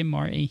 that's Rick and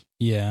Morty.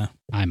 Yeah,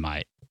 I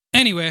might.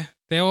 Anyway,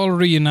 they all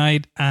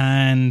reunite,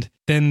 and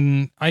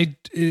then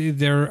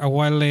they're a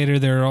while later.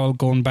 They're all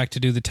going back to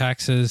do the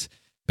taxes.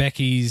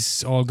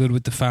 Becky's all good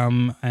with the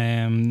fam,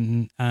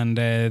 and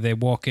they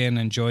walk in,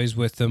 and Joy's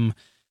with them,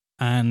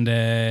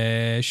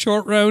 and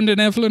Short Round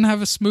and Evelyn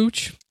have a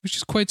smooch, which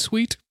is quite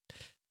sweet.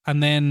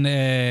 And then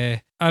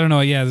I don't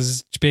know. Yeah, this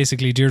is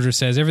basically Deirdre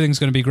says everything's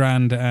going to be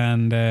grand,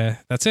 and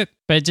that's it.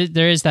 But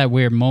there is that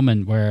weird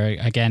moment where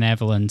again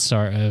Evelyn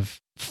sort of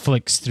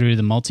flicks through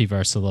the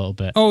multiverse a little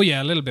bit. Oh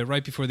yeah, a little bit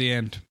right before the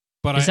end.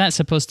 But is that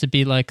supposed to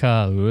be like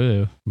a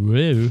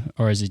woo,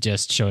 or is it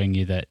just showing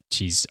you that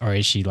is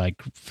she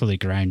like fully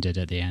grounded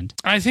at the end?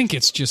 I think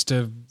it's just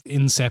a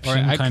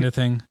Inception kind of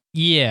thing.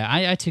 Yeah,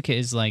 I took it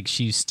as like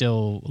she's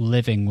still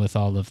living with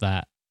all of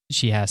that.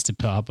 She has to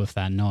put up with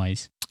that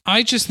noise.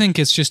 I just think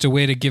it's just a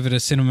way to give it a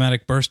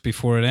cinematic burst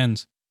before it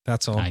ends.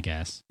 That's all. I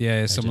guess.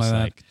 Yeah, something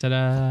like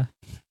that.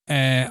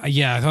 Ta-da.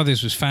 I thought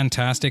this was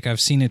fantastic. I've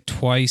seen it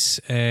twice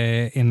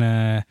in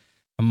a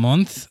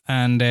month,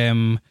 and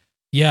I'm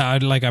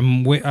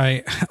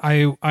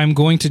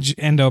going to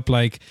end up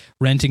like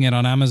renting it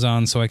on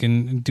Amazon so I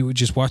can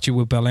just watch it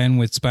with Belen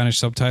with Spanish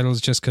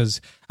subtitles. Just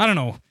because I don't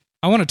know,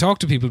 I want to talk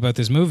to people about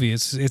this movie.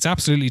 It's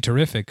absolutely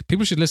terrific.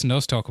 People should listen to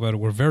us talk about it.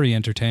 We're very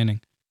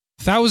entertaining.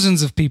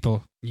 Thousands of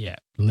people. Yeah,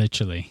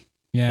 literally.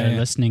 Yeah, They're yeah.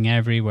 listening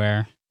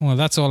everywhere. Well,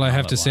 that's all I All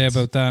have at to say once.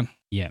 about that.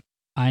 Yeah,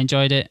 I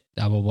enjoyed it.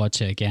 I will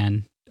watch it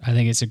again. I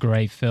think it's a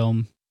great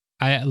film.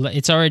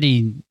 It's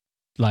already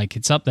like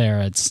it's up there.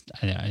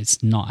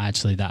 It's not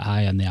actually that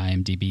high on the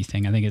IMDb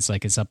thing. I think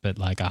it's up at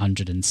like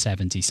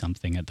 170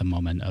 something at the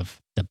moment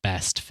of the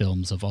best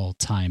films of all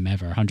time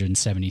ever.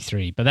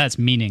 173, but that's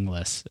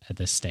meaningless at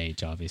this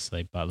stage,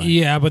 obviously. But like,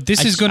 Yeah, but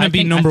this is going to be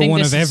I number think one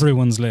this of is-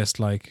 everyone's list,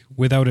 like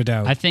without a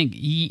doubt. I think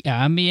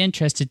I'd be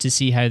interested to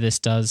see how this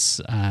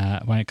does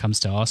when it comes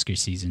to Oscar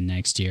season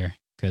next year,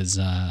 because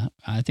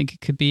I think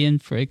it could be in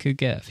for. It could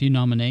get a few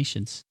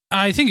nominations.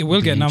 I think it will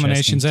It'd be get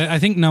nominations. interesting. I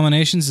think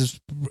nominations is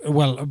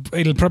well.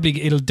 It'll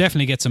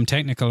definitely get some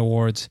technical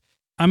awards.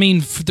 I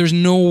mean, there's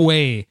no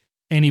way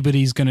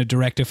anybody's going to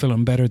direct a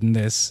film better than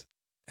this.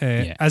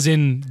 Yeah. As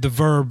in the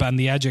verb and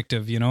the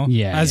adjective, you know?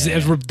 Yeah, As yeah,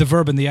 the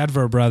verb and the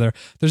adverb, rather.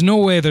 There's no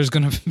way there's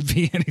going to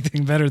be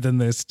anything better than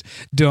this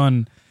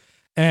done.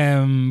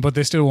 But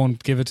they still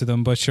won't give it to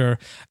them. But sure,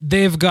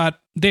 they've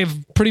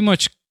pretty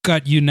much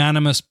got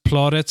unanimous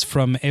plaudits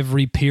from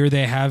every peer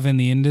they have in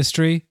the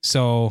industry.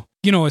 So,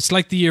 you know, it's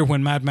like the year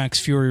when Mad Max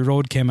Fury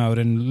Road came out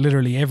and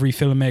literally every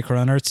filmmaker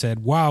on earth said,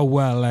 wow,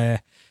 well,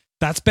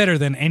 that's better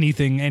than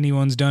anything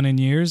anyone's done in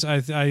years.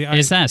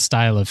 It's that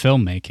style of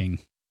filmmaking,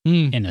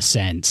 Mm. in a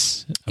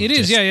sense. of It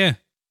is, just yeah.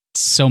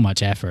 So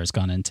much effort has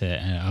gone into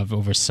it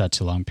over such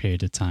a long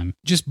period of time.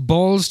 Just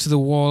balls to the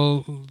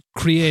wall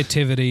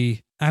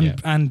creativity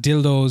and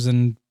dildos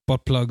and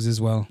butt plugs as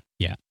well.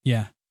 Yeah.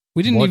 Yeah.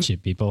 We didn't Watch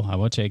it, people. I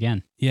watch it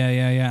again. Yeah.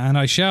 And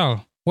I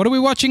shall. What are we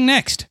watching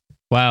next?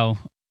 Wow,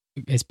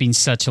 it's been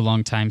such a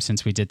long time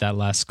since we did that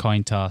last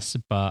coin toss,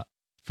 but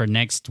for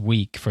next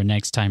week, for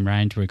next time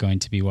round, we're going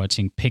to be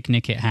watching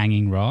Picnic at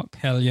Hanging Rock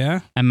Hell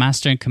yeah. and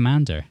Master and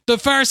Commander. The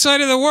Far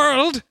Side of the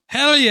World.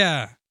 Hell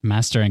yeah.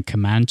 Master and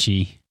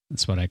Comanche.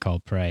 That's what I call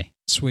Prey.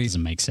 Sweet.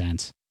 Doesn't make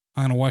sense.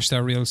 I'm gonna watch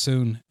that real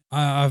soon.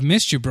 I've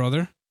missed you,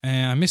 brother.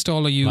 I missed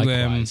all of you,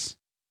 Likewise.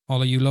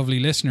 all of you lovely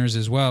listeners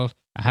as well.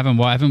 I haven't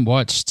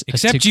watched.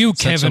 Except I took you, such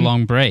Kevin. a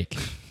long break.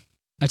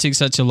 I took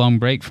such a long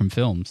break from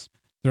films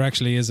There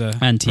actually is a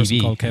and person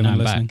TV, called and Kevin I'm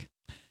listening.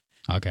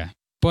 back. Okay.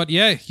 But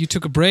yeah, you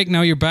took a break.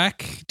 Now you're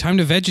back. Time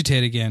to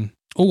vegetate again.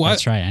 Oh,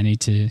 That's right. I need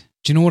to. do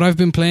you know what I've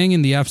been playing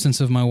in the absence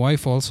of my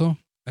wife also?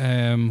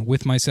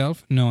 With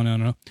myself?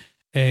 No.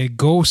 A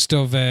Ghost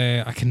of,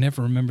 I can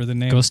never remember the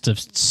name. Ghost of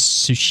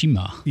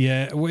Tsushima.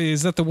 Yeah. Wait,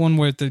 is that the one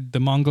where the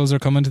Mongols are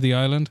coming to the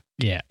island?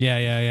 Yeah.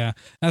 Yeah.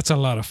 That's a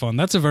lot of fun.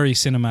 That's a very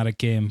cinematic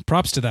game.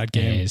 Props to that It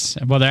game. is.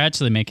 Well, they're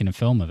actually making a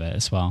film of it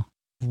as well.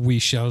 We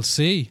shall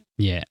see.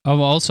 Yeah.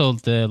 Oh, also,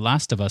 the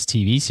Last of Us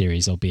TV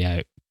series will be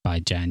out by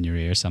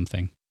January or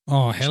something.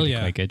 Oh, Should hell be yeah.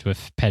 Quite good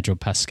with Pedro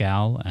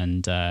Pascal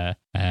and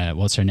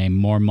what's her name?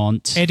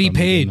 Mormont. Eddie from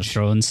Game of Page.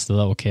 Thrones, the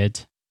little kid.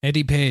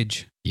 Eddie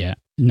Page. Yeah.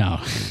 No.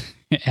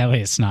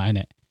 Elliot's not in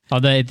it.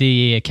 Although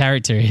the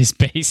character is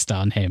based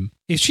on him.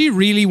 If she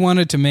really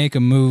wanted to make a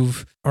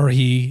move, or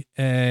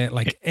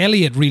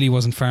Elliot really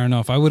wasn't far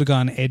enough, I would have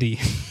gone Eddie.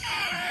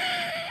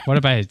 What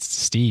about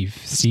Steve?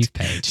 Steve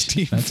Page.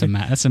 Steve That's a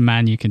man. That's a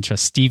man you can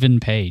trust. Stephen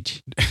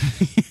Page.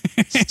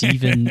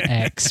 Stephen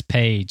X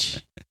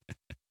Page.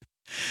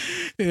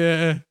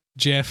 Yeah.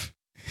 Jeff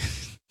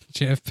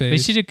They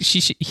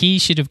Page. he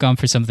should have gone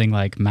for something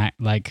like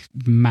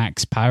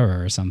Max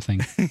Power or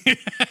something.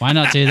 Why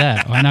not do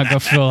that? Why not go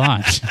full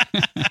on?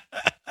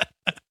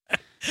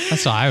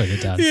 That's what I would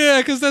have done. Yeah,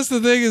 because that's the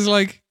thing is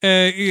like,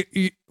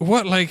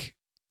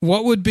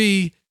 what would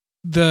be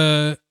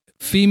the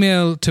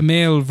female to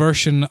male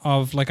version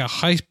of like a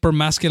hyper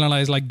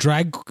masculinized like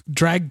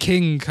drag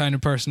king kind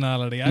of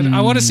personality?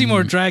 I want to see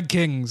more drag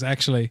kings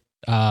actually.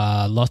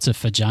 Lots of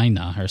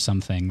vagina or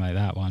something like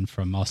that one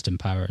from Austin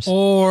Powers.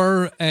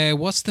 Or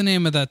what's the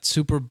name of that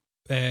super?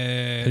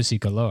 Pussy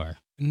Galore.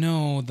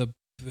 No, the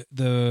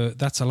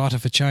that's a lot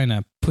of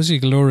vagina. Pussy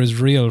Galore is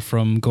real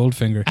from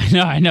Goldfinger.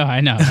 I know.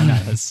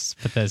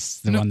 But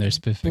that's the one they're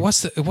spoofing.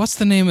 What's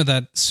the name of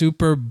that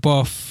super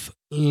buff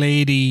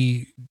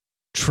lady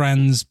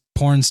trans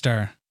porn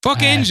star?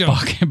 Buck Angel.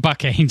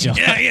 Buck Angel.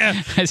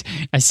 Yeah.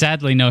 I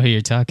sadly know who you're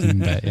talking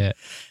about. Yeah.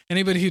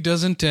 Anybody who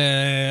doesn't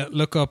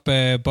look up Buck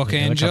Yeah, look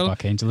Angel, up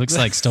Buck Angel looks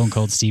like Stone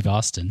Cold Steve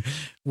Austin.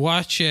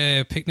 watch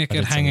Picnic But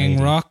at it's a Hanging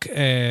lady. Rock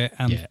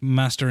and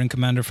Master and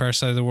Commander Far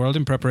Side of the World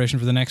in preparation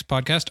for the next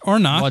podcast, or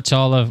not. Watch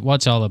all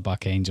of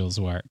Buck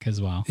Angel's work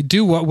as well.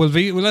 Do what will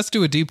be? Well, let's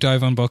do a deep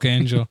dive on Buck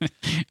Angel.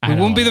 We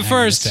won't be the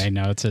first. Say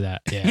no to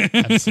that. Yeah,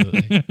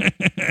 absolutely.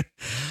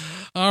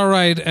 All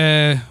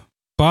right.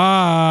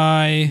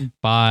 Bye.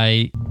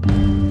 Bye.